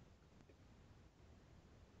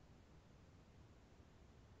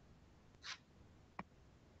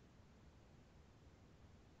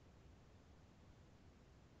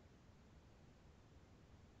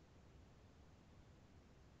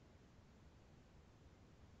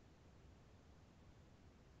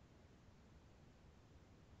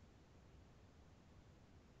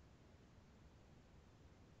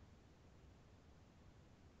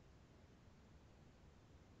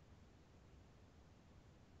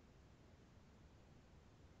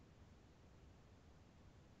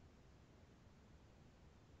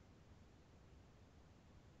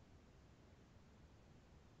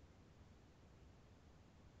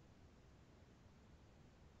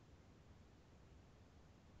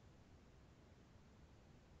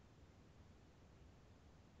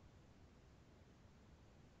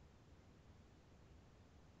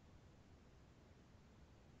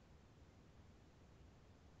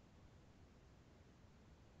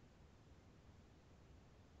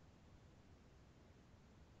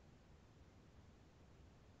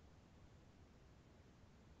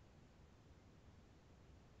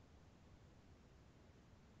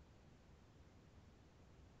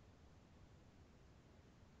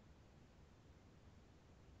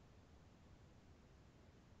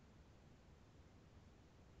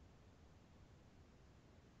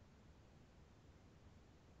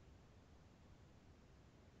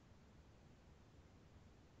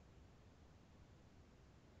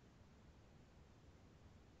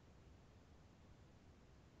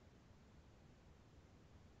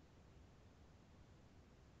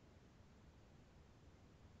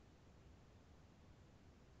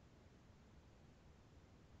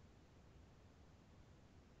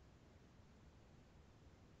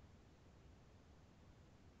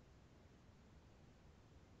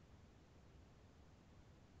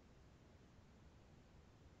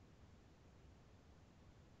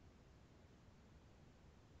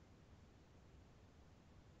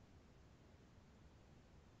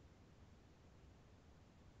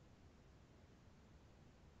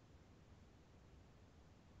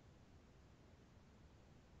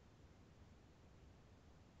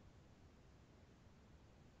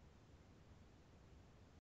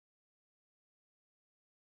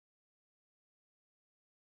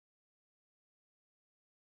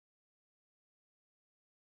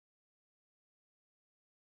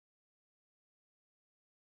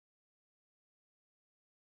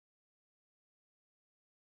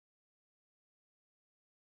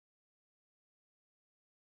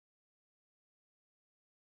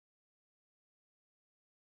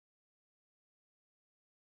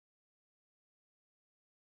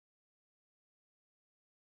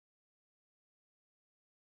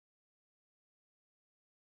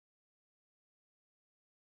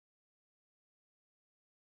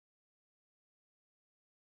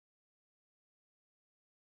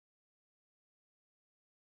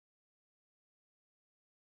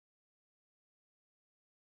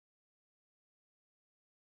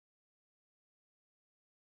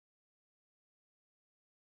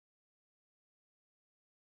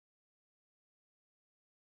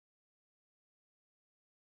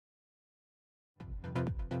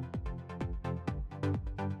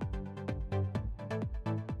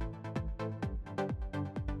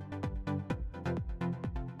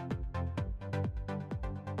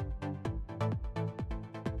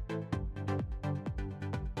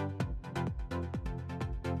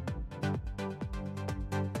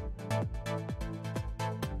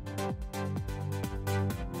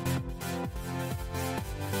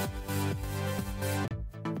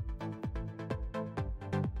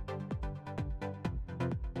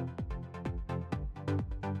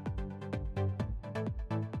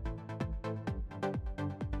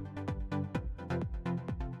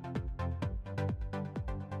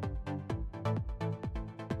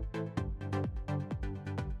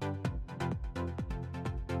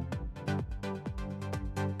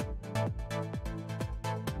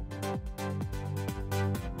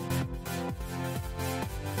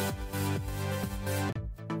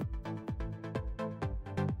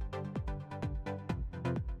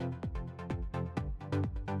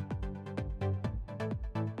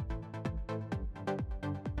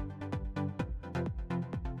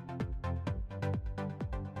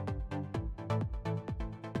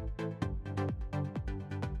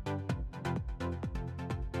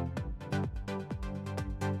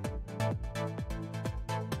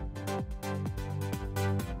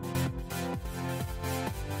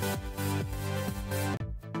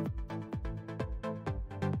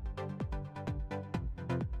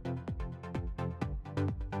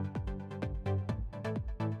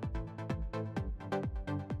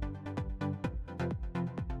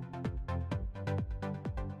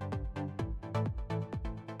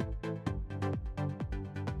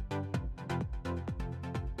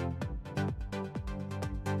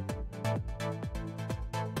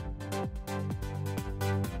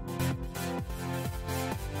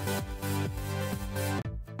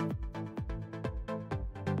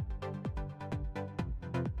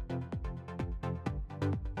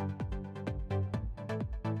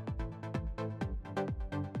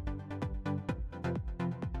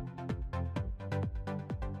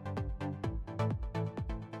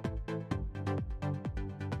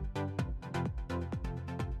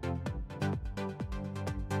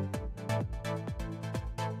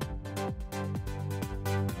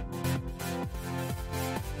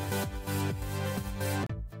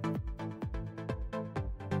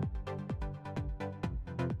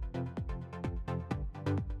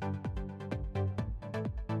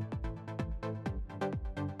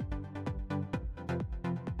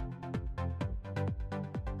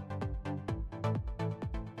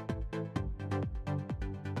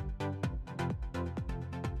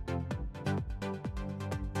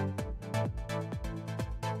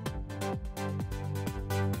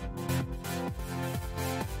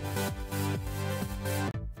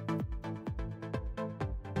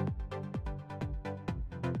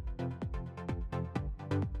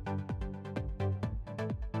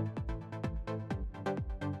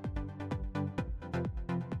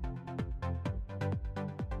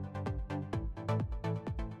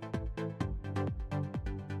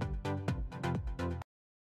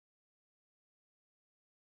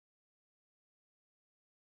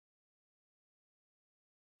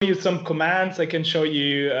 You some commands. I can show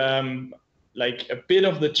you like a bit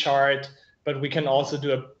of the chart, but we can also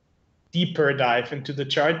do a deeper dive into the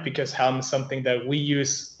chart because Helm is something that we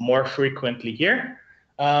use more frequently here.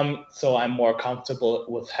 So I'm more comfortable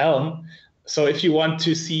with Helm. So if you want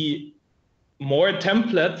to see more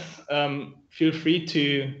templates, feel free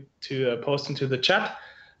to post into the chat.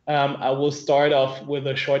 I will start off with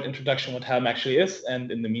a short introduction what Helm actually is,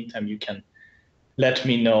 and in the meantime, you can let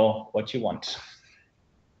me know what you want.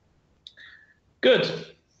 Good.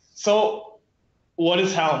 So what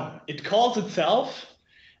is Helm? It calls itself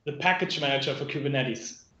the package manager for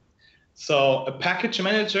Kubernetes. So a package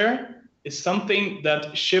manager is something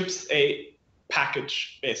that ships a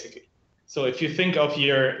package, basically. So if you think of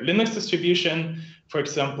your Linux distribution, for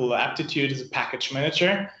example, Aptitude is a package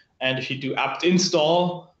manager. And if you do apt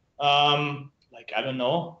install, like, I don't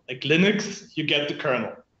know, like Linux, you get the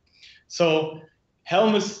kernel. So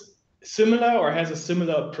Helm is similar or has a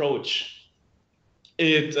similar approach.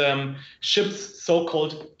 It ships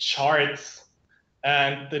so-called charts.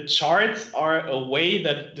 And the charts are a way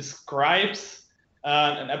that describes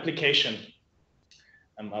an application.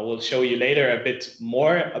 I will show you later a bit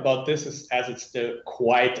more about this as it's still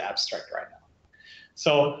quite abstract right now.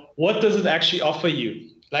 So what does it actually offer you?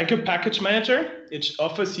 Like a package manager, it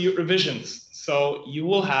offers you revisions. So you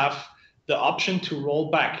will have the option to roll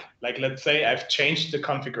back. Like, let's say I've changed the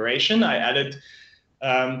configuration. I added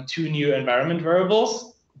 2 new environment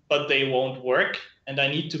variables, but they won't work. And I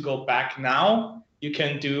need to go back now. You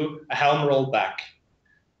can do a Helm rollback.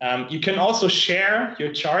 You can also share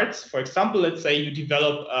your charts. For example, let's say you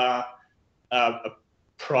develop a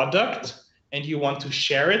product and you want to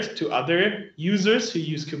share it to other users who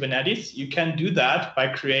use Kubernetes. You can do that by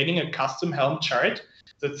creating a custom Helm chart.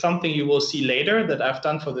 That's something you will see later that I've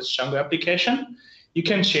done for this Django application. You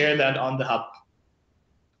can share that on the hub.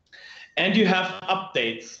 And you have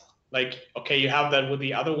updates. Like, okay, you have that with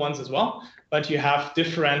the other ones as well, but you have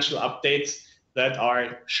differential updates that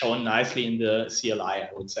are shown nicely in the CLI, I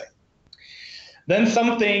would say. Then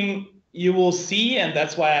something you will see, and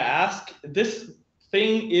that's why I ask, this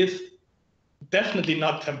thing is definitely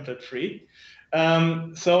not template free.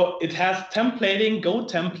 So it has templating, Go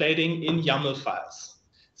templating in YAML files.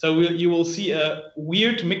 So you will see a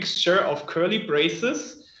weird mixture of curly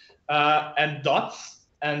braces and dots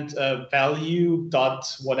and value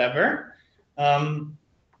dot whatever,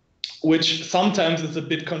 which sometimes is a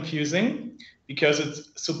bit confusing because it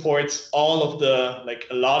supports all of the, like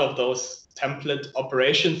a lot of those template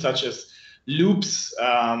operations such as loops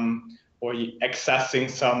or accessing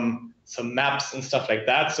some maps and stuff like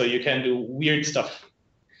that. So you can do weird stuff.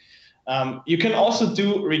 You can also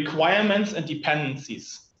do requirements and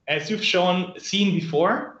dependencies. As you've seen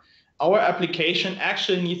before, our application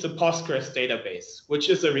actually needs a Postgres database, which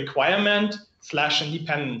is a requirement / a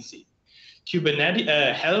dependency.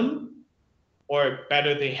 Kubernetes, Helm, or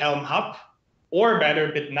better the Helm hub, or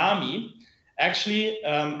better Bitnami, actually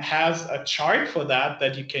has a chart for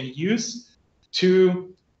that you can use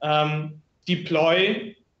to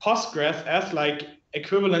deploy Postgres as like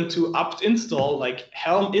equivalent to apt install, like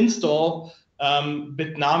Helm install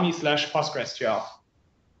Bitnami / PostgreSQL.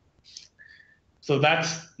 So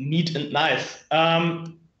that's neat and nice.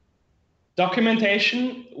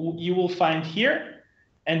 Documentation you will find here.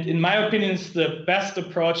 And in my opinion, it's the best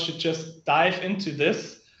approach to just dive into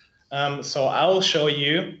this. So I'll show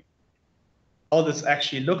you how this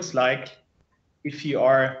actually looks like if you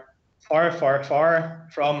are far, far, far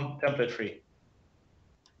from template free.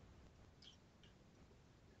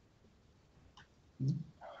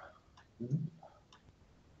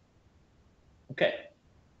 Okay.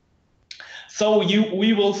 So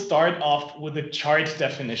we will start off with a chart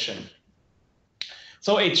definition.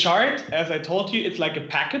 So a chart, as I told you, it's like a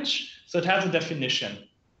package. So it has a definition.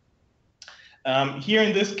 Here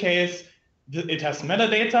in this case, it has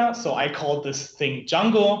metadata. So I called this thing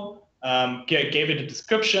Django, gave it a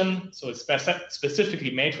description. So it's specifically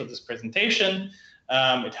made for this presentation.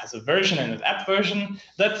 It has a version and an app version.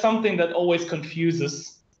 That's something that always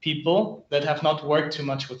confuses people that have not worked too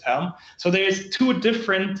much with Helm. So there's two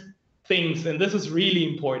different things, and this is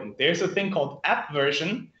really important. There's a thing called app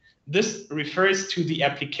version. This refers to the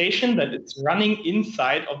application that it's running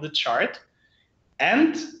inside of the chart.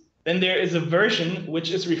 And then there is a version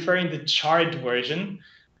which is referring to the chart version,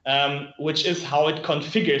 which is how it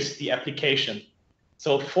configures the application.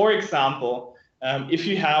 So for example, if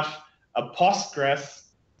you have a Postgres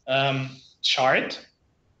chart,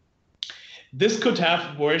 this could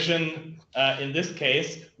have version, in this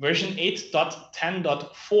case, version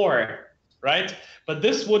 8.10.4, right? But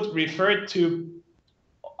this would refer to,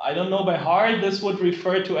 I don't know by heart, this would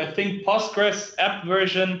refer to, I think, Postgres app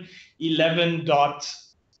version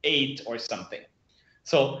 11.8 or something.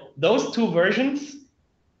 So those two versions,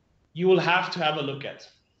 you will have to have a look at.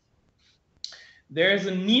 There is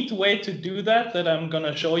a neat way to do that I'm going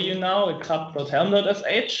to show you now at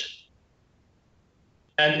cut.helm.sh.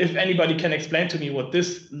 And if anybody can explain to me what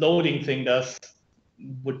this loading thing does,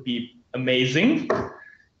 would be amazing,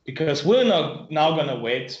 because we're now going to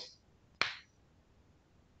wait.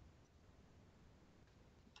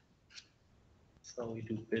 So we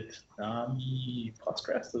do bit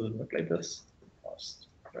Postgres. Does it work like this?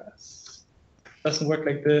 Postgres doesn't work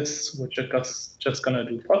like this. We're just going to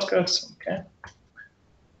do Postgres. Okay.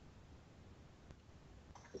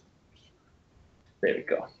 There we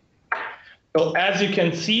go. So as you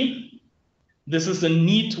can see, this is a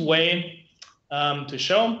neat way to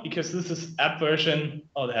show, because this is app version,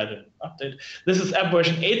 oh, they had an update. This is app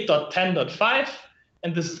version 8.10.5,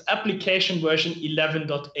 and this is application version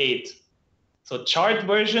 11.8. So chart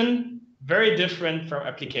version, very different from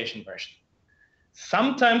application version.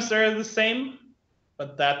 Sometimes they're the same,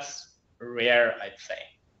 but that's rare, I'd say.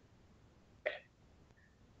 Okay.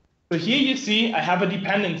 So here you see I have a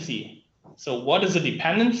dependency. So what is a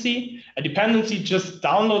dependency? A dependency just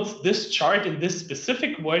downloads this chart in this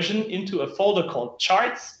specific version into a folder called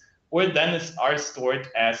charts, where then are stored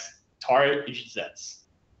as tar exets.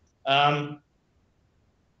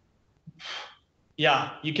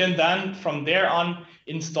 Yeah, you can then from there on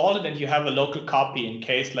install it, and you have a local copy in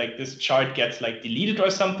case like this chart gets like deleted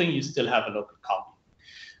or something, you still have a local copy.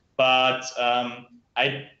 But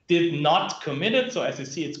I did not commit it, so as you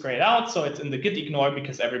see, it's grayed out, so it's in the git ignore,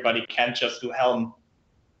 because everybody can't just do Helm,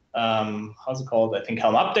 how's it called? I think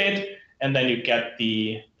Helm update, and then you get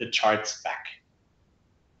the charts back.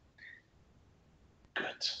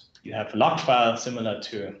 Good. You have a log file similar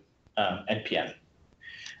to npm.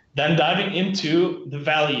 Then diving into the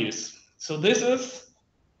values. So this is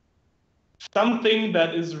something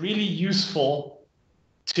that is really useful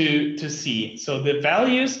to see. So the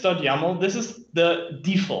values.yaml, this is the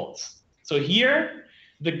defaults. So here,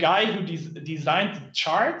 the guy who designed the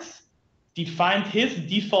charts defined his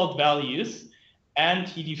default values, and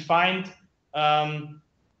he defined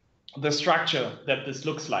the structure that this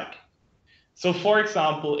looks like. So for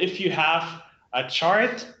example, if you have a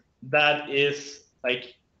chart that is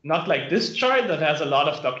like, not like this chart that has a lot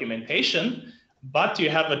of documentation, but you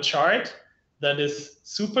have a chart that is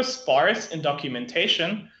super sparse in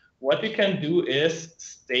documentation, what you can do is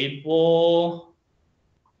stable.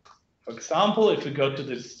 For example, if we go to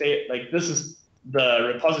the state, like this is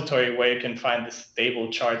the repository where you can find the stable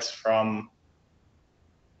charts from,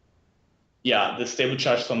 yeah, the stable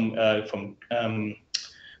charts from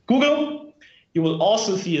Google. You will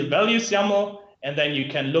also see a values YAML, and then you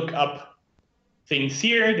can look up things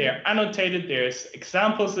here. They're annotated. There's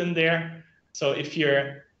examples in there. So if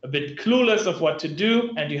you're a bit clueless of what to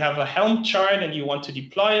do and you have a Helm chart and you want to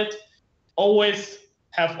deploy it, always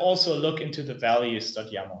have also a look into the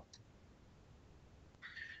values.yaml.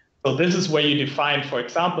 So this is where you define, for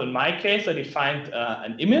example, in my case, I defined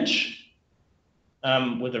an image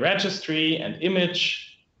with a registry and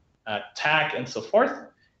image, tag, and so forth.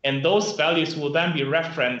 And those values will then be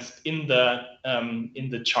referenced in the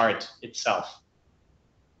chart itself.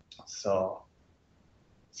 So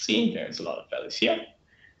see, there's a lot of values here.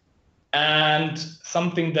 And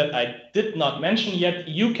something that I did not mention yet,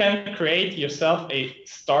 you can create yourself a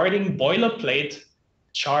starting boilerplate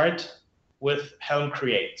chart with Helm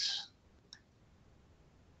Create.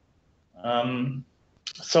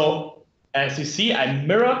 So as you see, I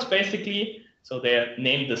mirrored basically, so they're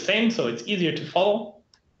named the same, so it's easier to follow.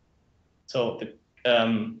 So the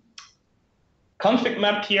config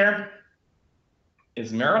map here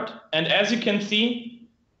is mirrored. And as you can see,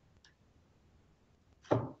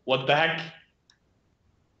 what the heck?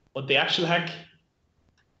 What the actual heck?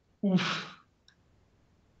 Oof.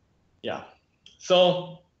 Yeah.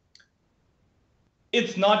 So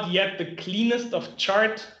it's not yet the cleanest of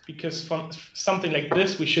chart, because from something like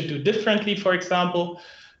this, we should do differently, for example.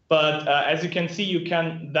 But as you can see, you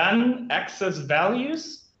can then access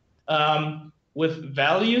values with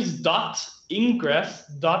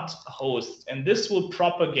values.ingress.host. And this will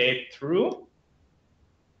propagate through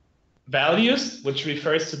values, which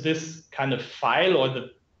refers to this kind of file or the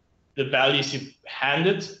values you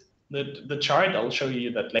handed the chart. I'll show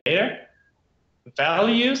you that later.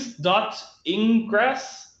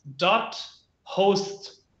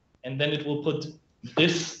 Values.ingress.host, and then it will put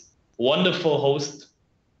this wonderful host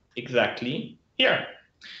exactly here.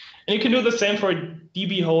 And you can do the same for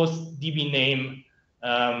DB host, DB name,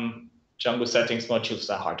 Django settings, modules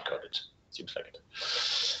are hard-coded. Seems like it.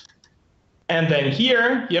 And then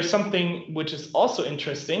here you have something which is also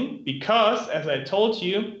interesting, because as I told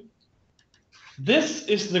you, this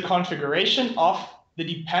is the configuration of the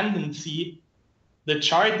dependency. The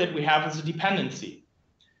chart that we have is a dependency.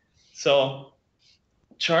 So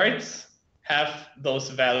charts have those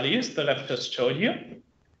values that I've just showed you.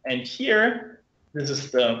 And here, this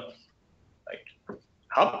is the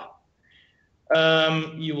hub.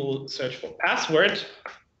 You will search for password.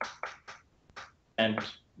 And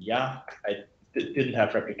yeah, I didn't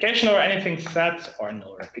have replication or anything set, or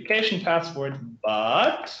no replication password,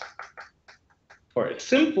 but for a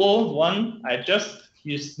simple one, I just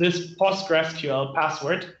use this PostgreSQL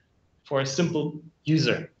password for a simple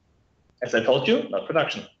user. As I told you, not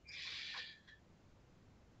production.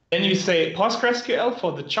 Then you say PostgreSQL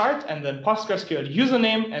for the chart, and then PostgreSQL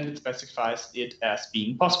username, and it specifies it as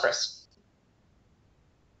being Postgres.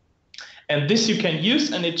 And this you can use,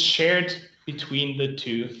 and it's shared between the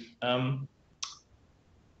two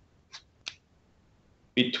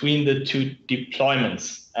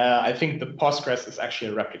deployments. I think the Postgres is actually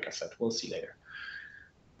a replica set. We'll see later.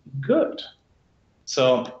 Good.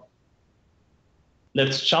 So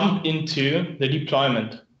let's jump into the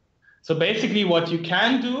deployment. So basically what you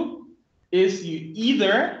can do is you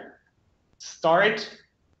either start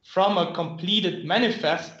from a completed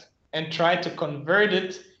manifest and try to convert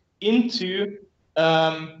it into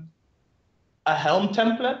a Helm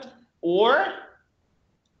template, or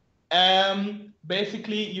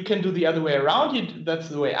basically you can do the other way around. That's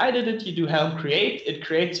the way I did it. You do Helm create. It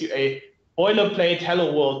creates you a boilerplate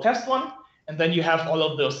hello world test one. And then you have all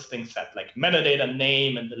of those things set, like metadata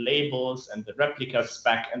name and the labels and the replica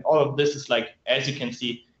spec. And all of this is like, as you can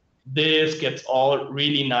see, this gets all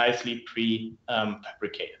really nicely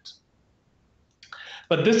pre-fabricated.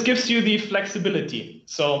 But this gives you the flexibility.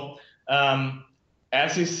 So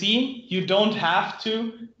as you see, you don't have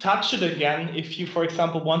to touch it again. If you, for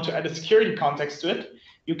example, want to add a security context to it,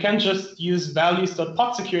 you can just use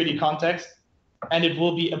values.podSecurityContext and it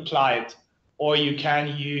will be applied. Or you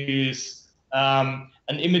can use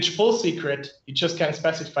an image pull secret. You just can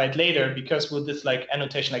specify it later, because with this like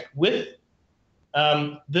annotation like with,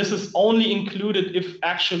 this is only included if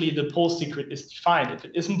actually the pull secret is defined. If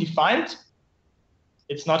it isn't defined,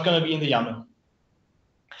 it's not going to be in the YAML.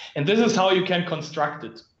 And this is how you can construct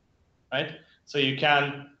it, right? So you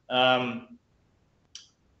can,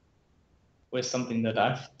 with something that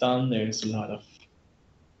I've done, there's a lot of,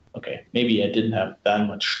 okay, maybe I didn't have that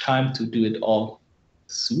much time to do it all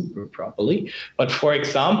super properly. But for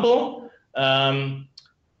example,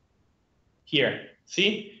 here,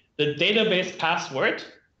 see, the database password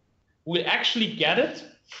will actually get it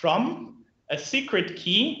from a secret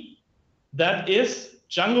key that is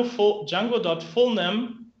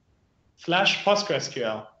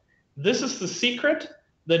Django.fullname/PostgreSQL. This is the secret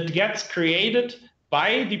that gets created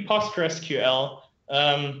by the PostgreSQL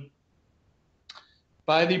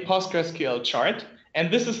chart,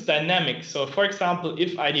 and this is dynamic. So for example,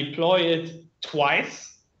 if I deploy it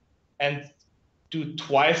twice and do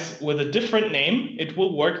twice with a different name, it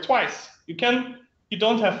will work twice. You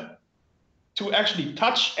don't have to actually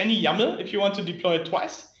touch any YAML if you want to deploy it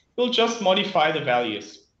twice. You'll just modify the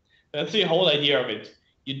values. That's the whole idea of it.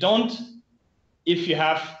 You don't, if you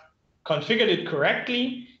have configured it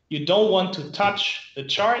correctly, you don't want to touch the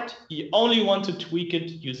chart. You only want to tweak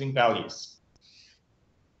it using values.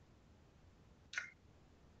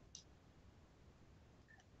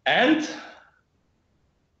 And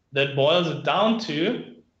that boils it down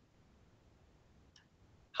to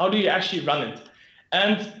how do you actually run it?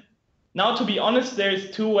 And now, to be honest,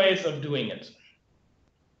 there's two ways of doing it.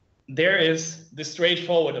 There is the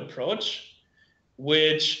straightforward approach,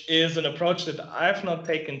 which is an approach that I've not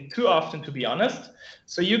taken too often, to be honest.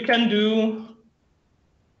 So you can do,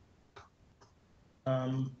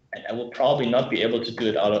 and I will probably not be able to do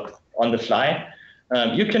it on the fly.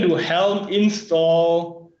 You can do Helm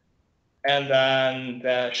install and then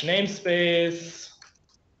dash namespace,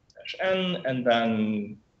 dash n, and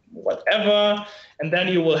then whatever. And then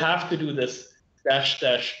you will have to do this dash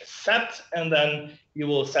dash set, and then you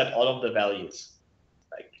will set all of the values.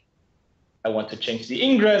 Like, I want to change the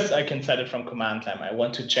ingress, I can set it from command line. I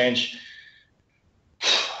want to change,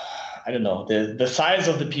 I don't know, the size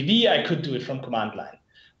of the PV, I could do it from command line.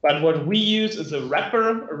 But what we use is a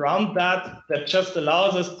wrapper around that just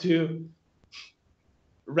allows us to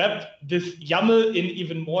wrap this YAML in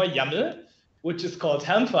even more YAML, which is called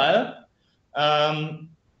Helm file,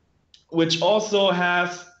 which also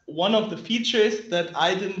has one of the features that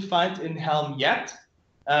I didn't find in Helm yet,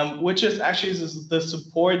 which is actually the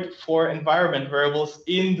support for environment variables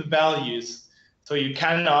in the values. So you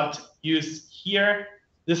cannot use here,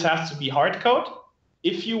 this has to be hard code.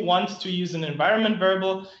 If you want to use an environment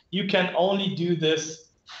variable, you can only do this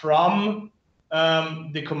from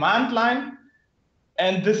the command line,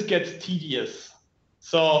 and this gets tedious.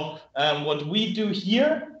 So what we do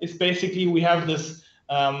here is basically we have this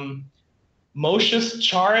Motius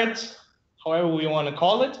chart, however we want to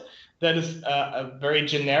call it, that is a very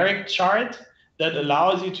generic chart that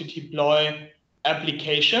allows you to deploy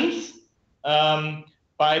applications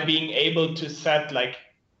by being able to set like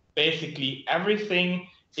basically everything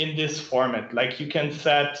in this format. Like you can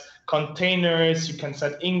set containers, you can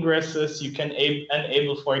set ingresses, you can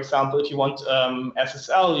enable, for example, if you want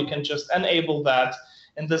SSL, you can just enable that.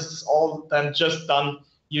 And this is all then just done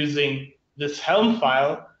using this Helm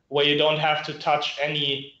file where you don't have to touch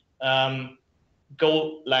any Golang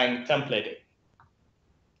templating.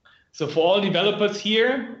 So for all developers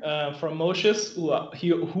here from Motius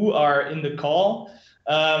who are in the call,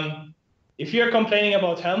 if you're complaining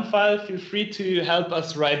about Helm file, feel free to help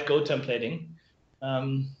us write Go templating.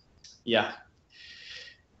 Yeah.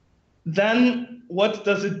 Then what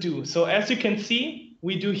does it do? So as you can see,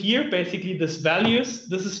 we do here basically this values.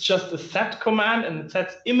 This is just a set command, and it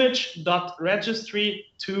sets image.registry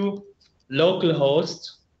to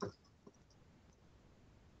localhost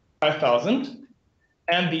 5000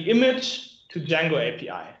 and the image to Django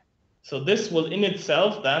API. So this will in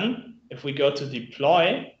itself then, if we go to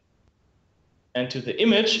deploy and to the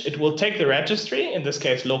image, it will take the registry, in this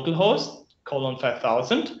case localhost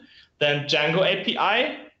 5000, then Django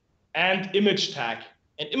API and image tag.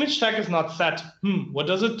 And image tag is not set. What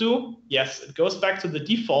does it do? Yes, it goes back to the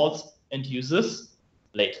defaults and uses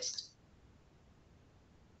latest.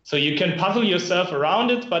 So you can puzzle yourself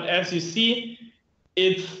around it, but as you see,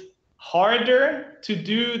 it's harder to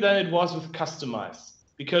do than it was with Kustomize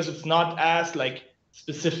because it's not as like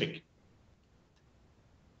specific.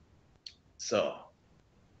 So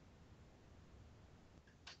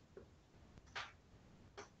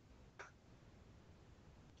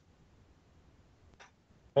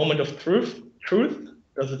moment of truth.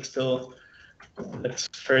 Does it still? Let's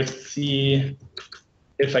first see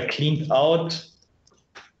if I cleaned out.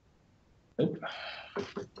 Nope.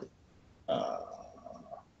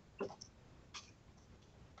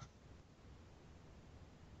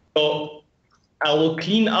 So I will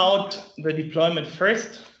clean out the deployment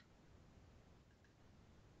first.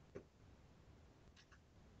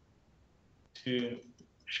 To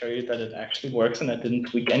show you that it actually works and I didn't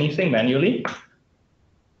tweak anything manually.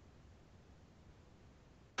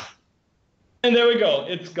 And there we go,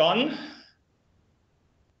 it's gone.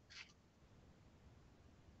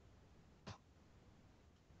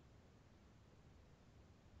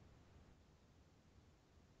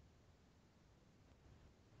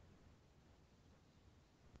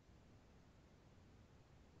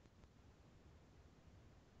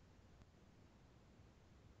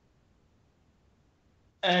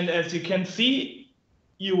 And as you can see,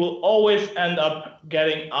 you will always end up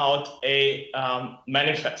getting out a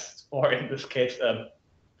manifest, or in this case, a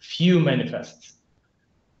few manifests.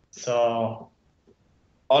 So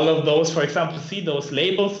all of those, for example, see those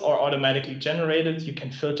labels are automatically generated. You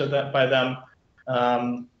can filter that by them.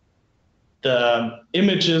 The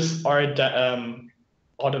images are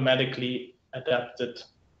automatically adapted.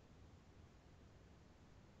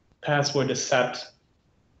 password is set,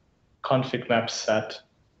 config map set.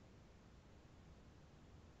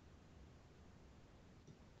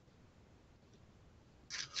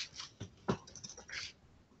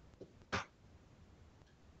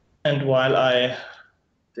 And while I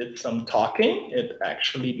did some talking, it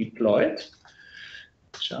actually deployed.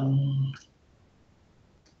 Helm.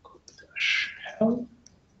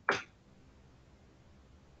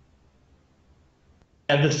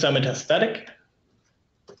 And this time it has static.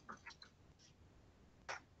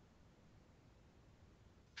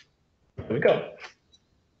 Here we go.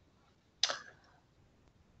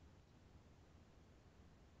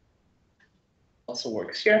 Also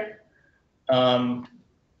works here.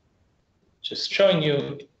 Just showing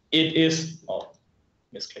you, it is, oh,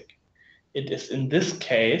 misclick. It is in this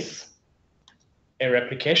case a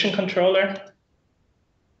replication controller.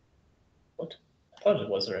 What? I thought it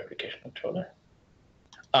was a replication controller.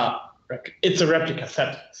 It's a replica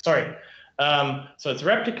set, sorry. So it's a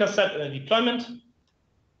replica set and a deployment.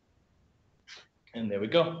 And there we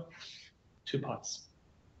go, 2 parts.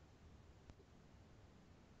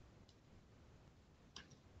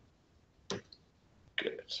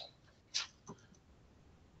 Good.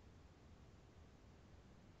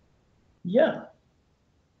 Yeah.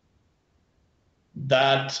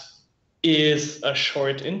 That is a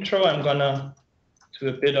short intro. I'm gonna do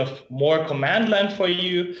a bit of more command line for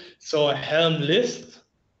you. So a Helm list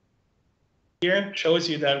here shows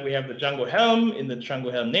you that we have the Django Helm in the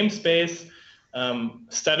Django Helm namespace.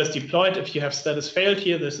 Status deployed. If you have status failed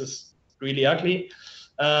here, this is really ugly.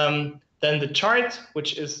 Then the chart,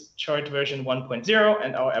 which is chart version 1.0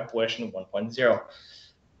 and our app version 1.0.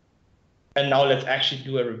 And now let's actually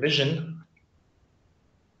do a revision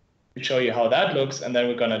to show you how that looks, and then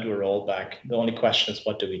we're gonna do a rollback. The only question is,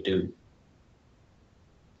 what do we do?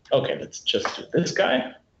 Okay, let's just do this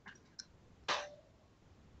guy.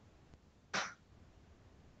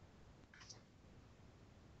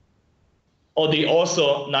 Oh, the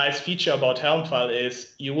also nice feature about Helm file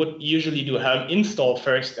is you would usually do Helm install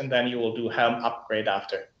first, and then you will do Helm upgrade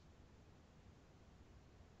after.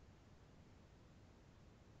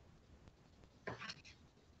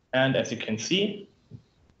 And as you can see,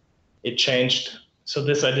 it changed. So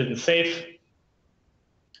this I didn't save,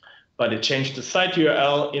 but it changed the site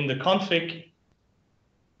URL in the config.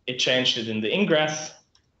 It changed it in the ingress,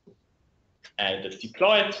 and it is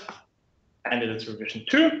deployed, and it is revision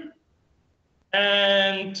 2.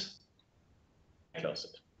 And close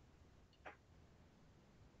it.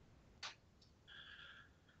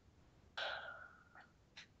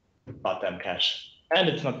 Bottom cache, and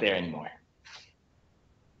it's not there anymore.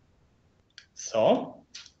 So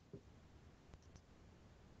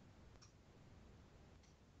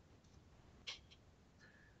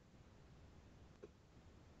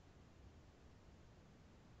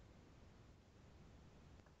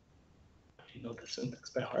do you know the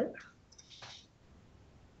syntax by heart?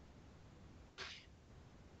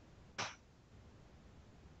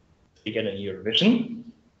 You get a new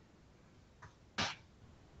revision.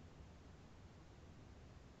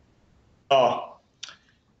 Oh,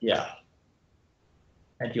 yeah.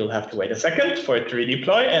 And you'll have to wait a second for it to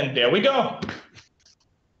redeploy, and there we go.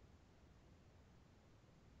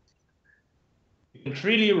 You can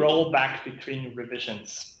freely roll back between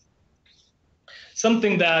revisions.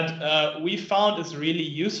 Something that we found is really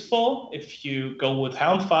useful if you go with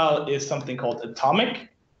Helm file is something called atomic.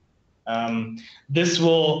 This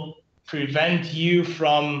will prevent you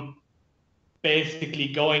from basically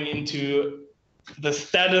going into the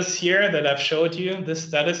status here that I've showed you, this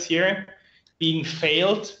status here, being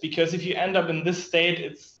failed, because if you end up in this state,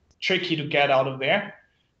 it's tricky to get out of there.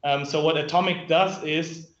 So what atomic does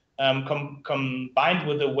is combined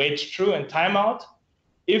with the wait true and timeout,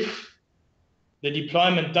 if the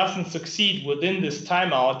deployment doesn't succeed within this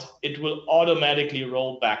timeout, it will automatically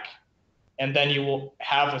roll back. And then you will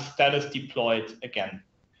have a status deployed again,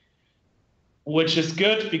 which is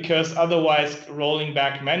good because otherwise rolling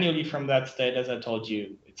back manually from that state, as I told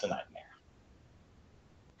you, it's a nightmare.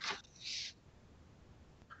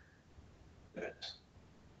 Good.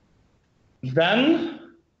 Then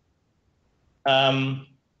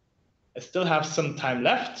I still have some time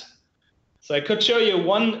left. So I could show you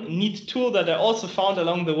one neat tool that I also found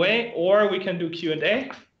along the way, or we can do Q&A.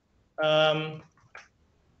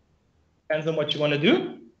 Depends on what you want to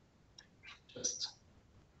do. Just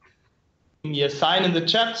give me a sign in the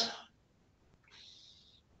chat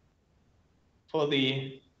for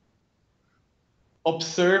the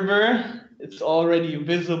observer. It's already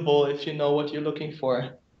visible if you know what you're looking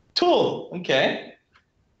for. Tool, okay,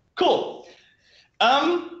 cool.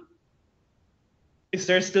 Is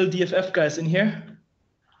there still DFF guys in here?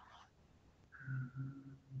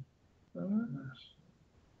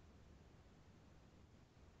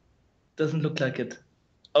 Doesn't look like it.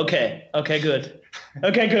 Okay, good.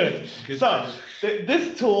 Okay, good. So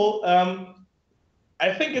this tool,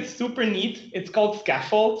 I think it's super neat. It's called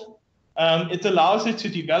Scaffold. It allows you to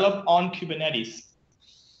develop on Kubernetes.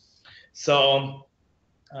 So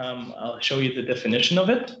I'll show you the definition of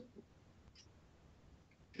it.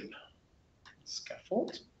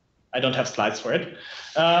 Scaffold. I don't have slides for it.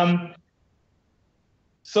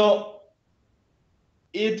 So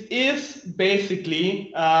it is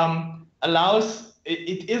basically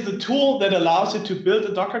it is a tool that allows you to build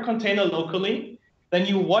a Docker container locally. Then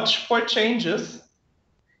you watch for changes.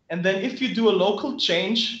 And then if you do a local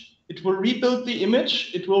change, it will rebuild the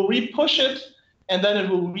image, it will re-push it, and then it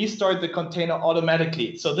will restart the container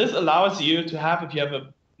automatically. So this allows you to have, if you have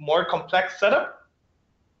a more complex setup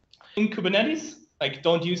in Kubernetes, like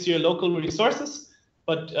don't use your local resources,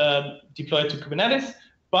 but deploy it to Kubernetes,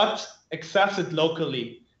 but access it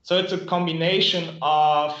locally. So it's a combination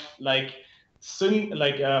of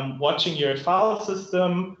watching your file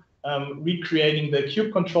system, recreating the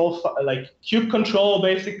kube control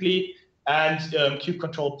basically, and kube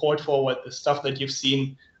control port forward, the stuff that you've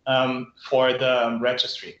seen for the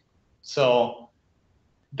registry. So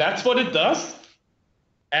that's what it does.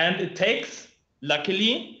 And it takes,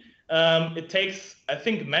 luckily, it takes, I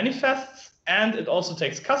think, manifests, and it also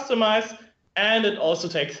takes Kustomize, and it also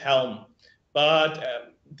takes Helm. But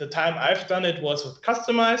the time I've done it was with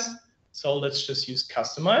Kustomize. So let's just use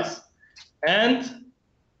Kustomize. And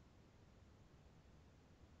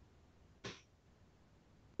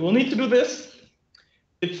we'll need to do this.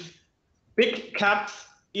 It's big caps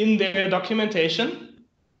in their documentation.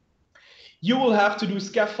 You will have to do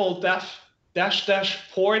scaffold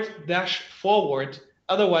 --port -forward.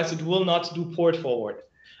 Otherwise, it will not do port forward.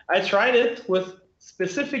 I tried it with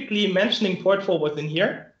specifically mentioning port forward in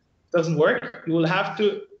here. Doesn't work. You will have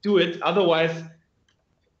to do it. Otherwise,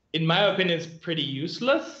 in my opinion, it's pretty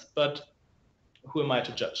useless, but who am I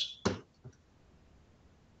to judge?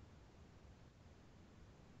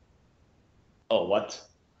 Oh, what?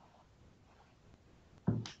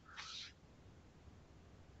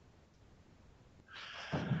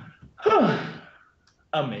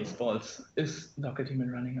 Amazeballs. Is Docker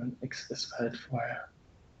daemon running on XS for?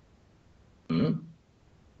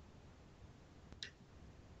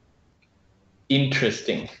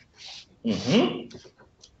 Interesting.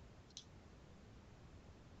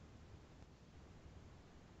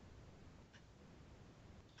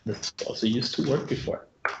 This also used to work before.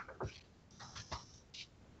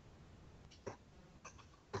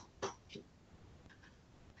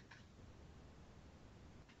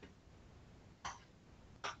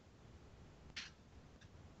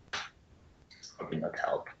 Probably not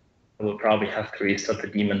help. I will probably have to restart the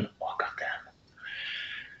daemon. Oh, goddamn.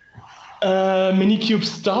 Minikube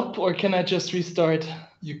stop, or can I just restart?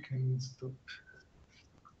 You can stop.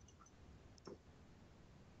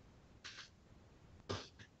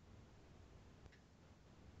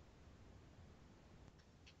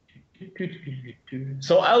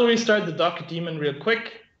 So I'll restart the Docker daemon real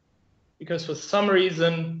quick, because for some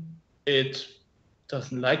reason it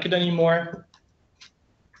doesn't like it anymore.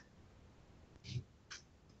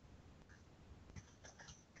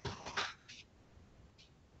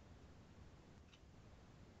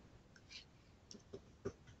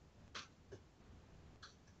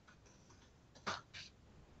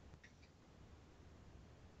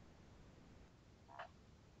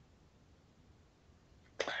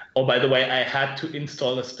 Oh, by the way, I had to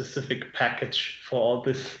install a specific package for all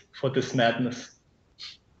this, for this madness.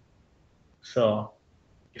 So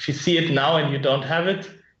if you see it now and you don't have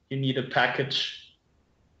it, you need a package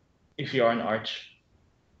if you are an Arch.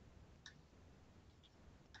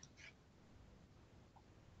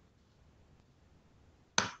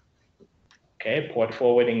 Okay, port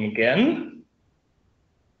forwarding again.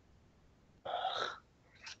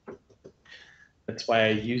 That's why I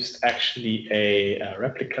used actually a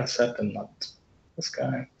replica set and not this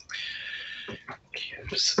guy.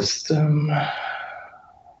 Kube system.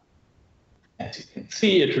 As you can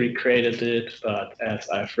see, it recreated it, but as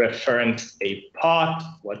I've referenced a pod,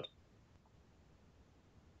 what?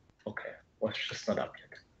 Okay, was just not up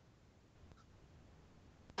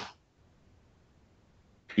yet.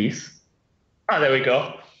 Please. Ah, there we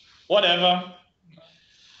go. Whatever.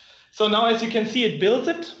 So now, as you can see, it builds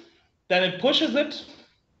it. Then it pushes it.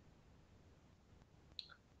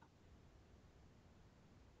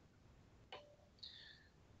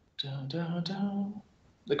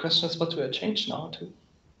 The question is, what do I change now to?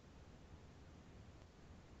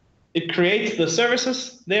 It creates the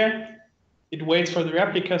services there. It waits for the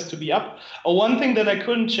replicas to be up. Oh, one thing that I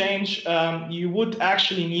couldn't change, you would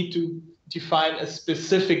actually need to define a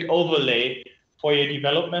specific overlay for your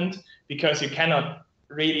development, because you cannot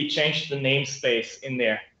really change the namespace in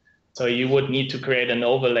there. So you would need to create an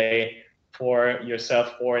overlay for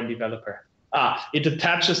yourself or a developer. It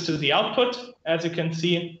attaches to the output, as you can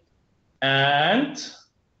see. And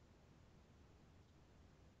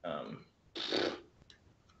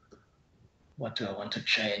what do I want to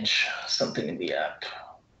change? Something in the app.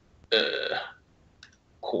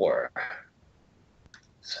 Core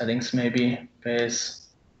settings, maybe base.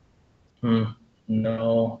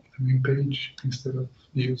 No. I mean, page instead of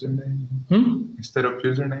username. Instead of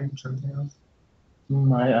username, something else.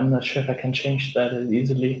 I'm not sure if I can change that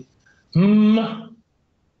easily.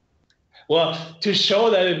 Well, to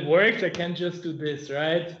show that it works, I can just do this,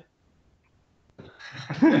 right?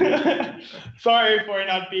 Sorry for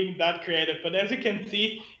not being that creative, but as you can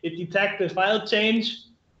see, it detected file change.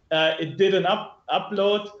 It did an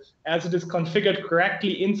upload. As it is configured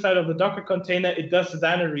correctly inside of the Docker container, it does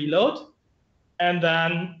then a reload. And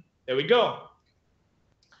then there we go.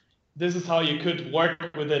 This is how you could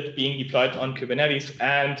work with it being deployed on Kubernetes.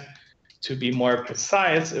 And to be more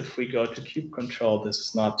precise, if we go to kube control, this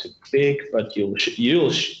is not too big, but you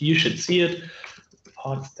should see it.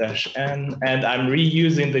 Pods-n, and I'm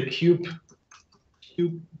reusing the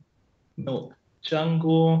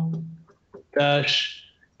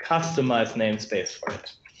Django-Kustomize namespace for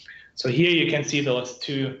it. So here you can see those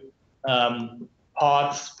two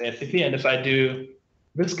pods basically, and if I do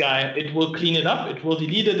this guy, it will clean it up, it will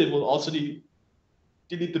delete it, it will also delete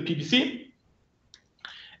the PPC,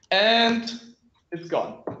 and it's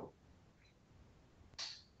gone. I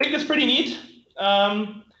think it's pretty neat.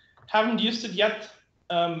 Haven't used it yet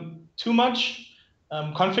too much.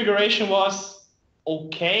 Configuration was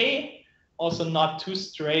okay, also not too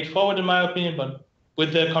straightforward in my opinion, but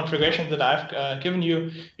with the configuration that I've given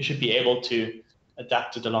you, you should be able to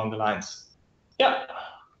adapt it along the lines. Yeah.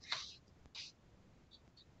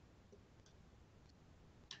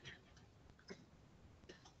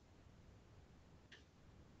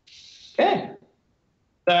 Okay.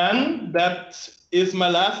 Then that is my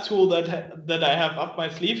last tool that I have up my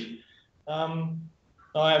sleeve. Now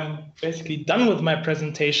I'm basically done with my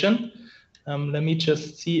presentation. Let me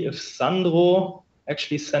just see if Sandro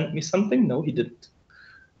actually sent me something. No, he didn't.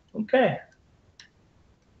 Okay.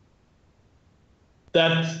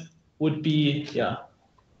 That would be, yeah.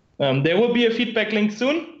 There will be a feedback link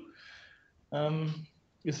soon.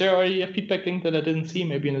 Is there already a feedback link that I didn't see,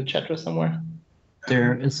 maybe in the chat or somewhere?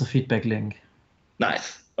 There is a feedback link.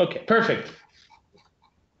 Nice. Okay, perfect.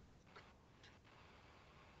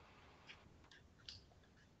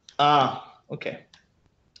 Okay.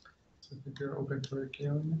 So if you're open for a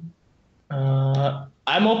Q&A.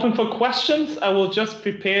 I'm open for questions. I will just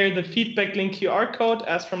prepare the feedback link QR code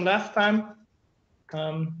as from last time,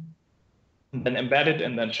 and then embed it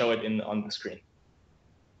and then show it on the screen.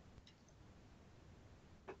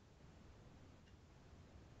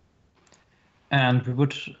 And we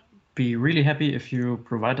would be really happy if you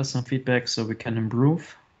provide us some feedback so we can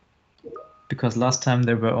improve, because last time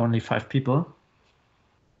there were only 5 people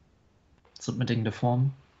submitting the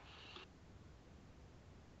form.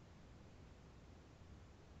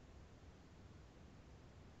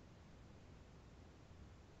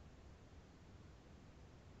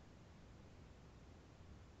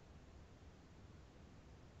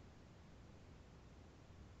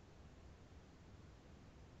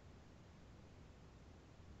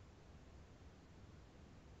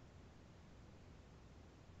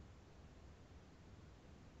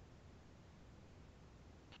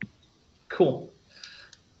 Cool.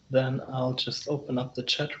 Then I'll just open up the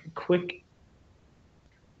chat real quick.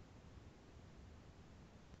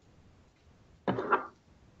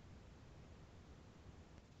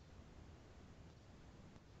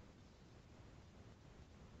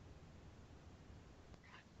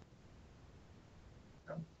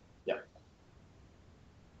 Yeah.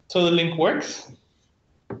 So the link works.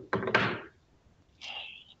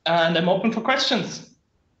 And I'm open for questions.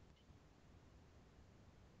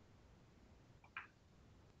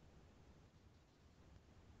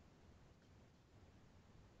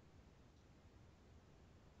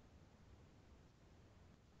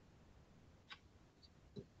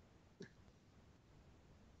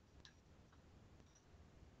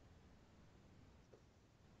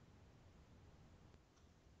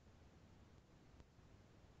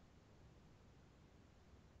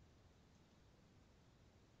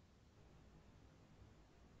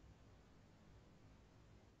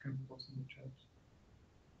 Can post in the chat.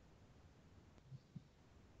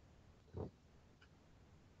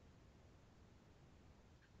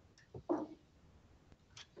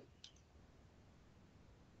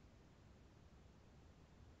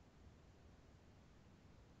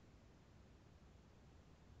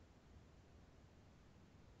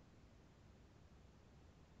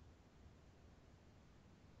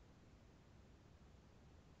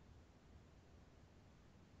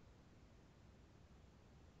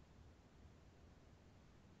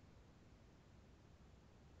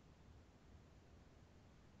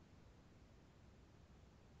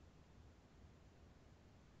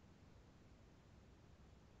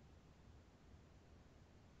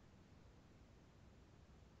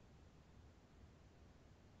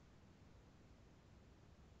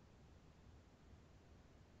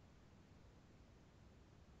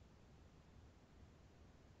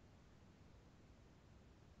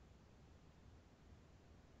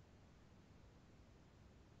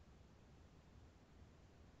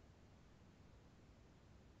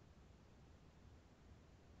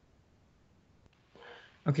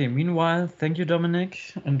 Okay, meanwhile, thank you,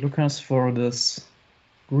 Dominic and Lucas, for this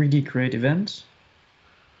really great event.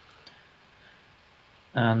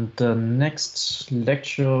 And the next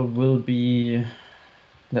lecture will be,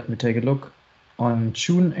 let me take a look, on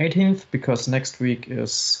June 18th, because next week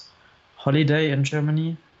is holiday in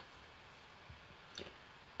Germany.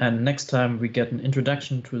 And next time we get an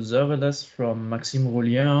introduction to serverless from Maxime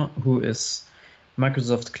Rollien, who is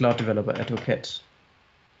Microsoft Cloud Developer Advocate.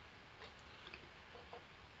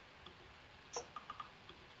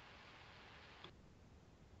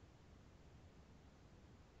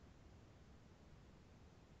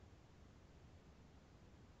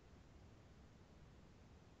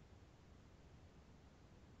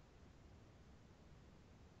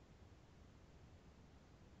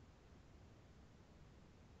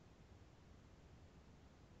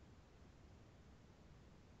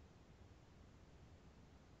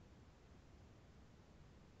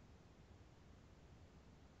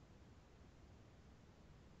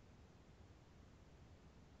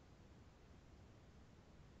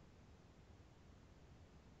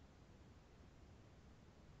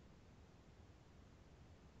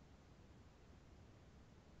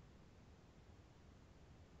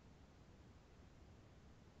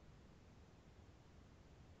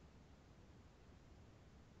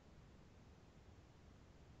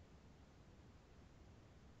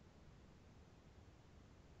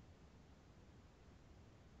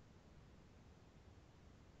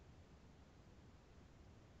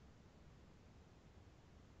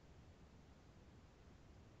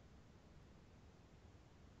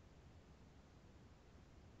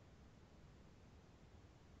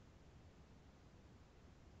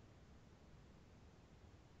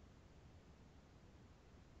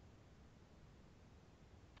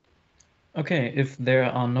 Okay, if there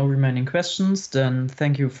are no remaining questions, then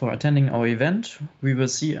thank you for attending our event. We will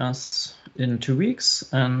see us in 2 weeks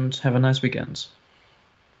and have a nice weekend.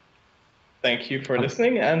 Thank you for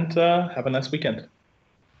listening and have a nice weekend.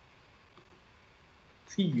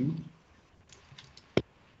 See you.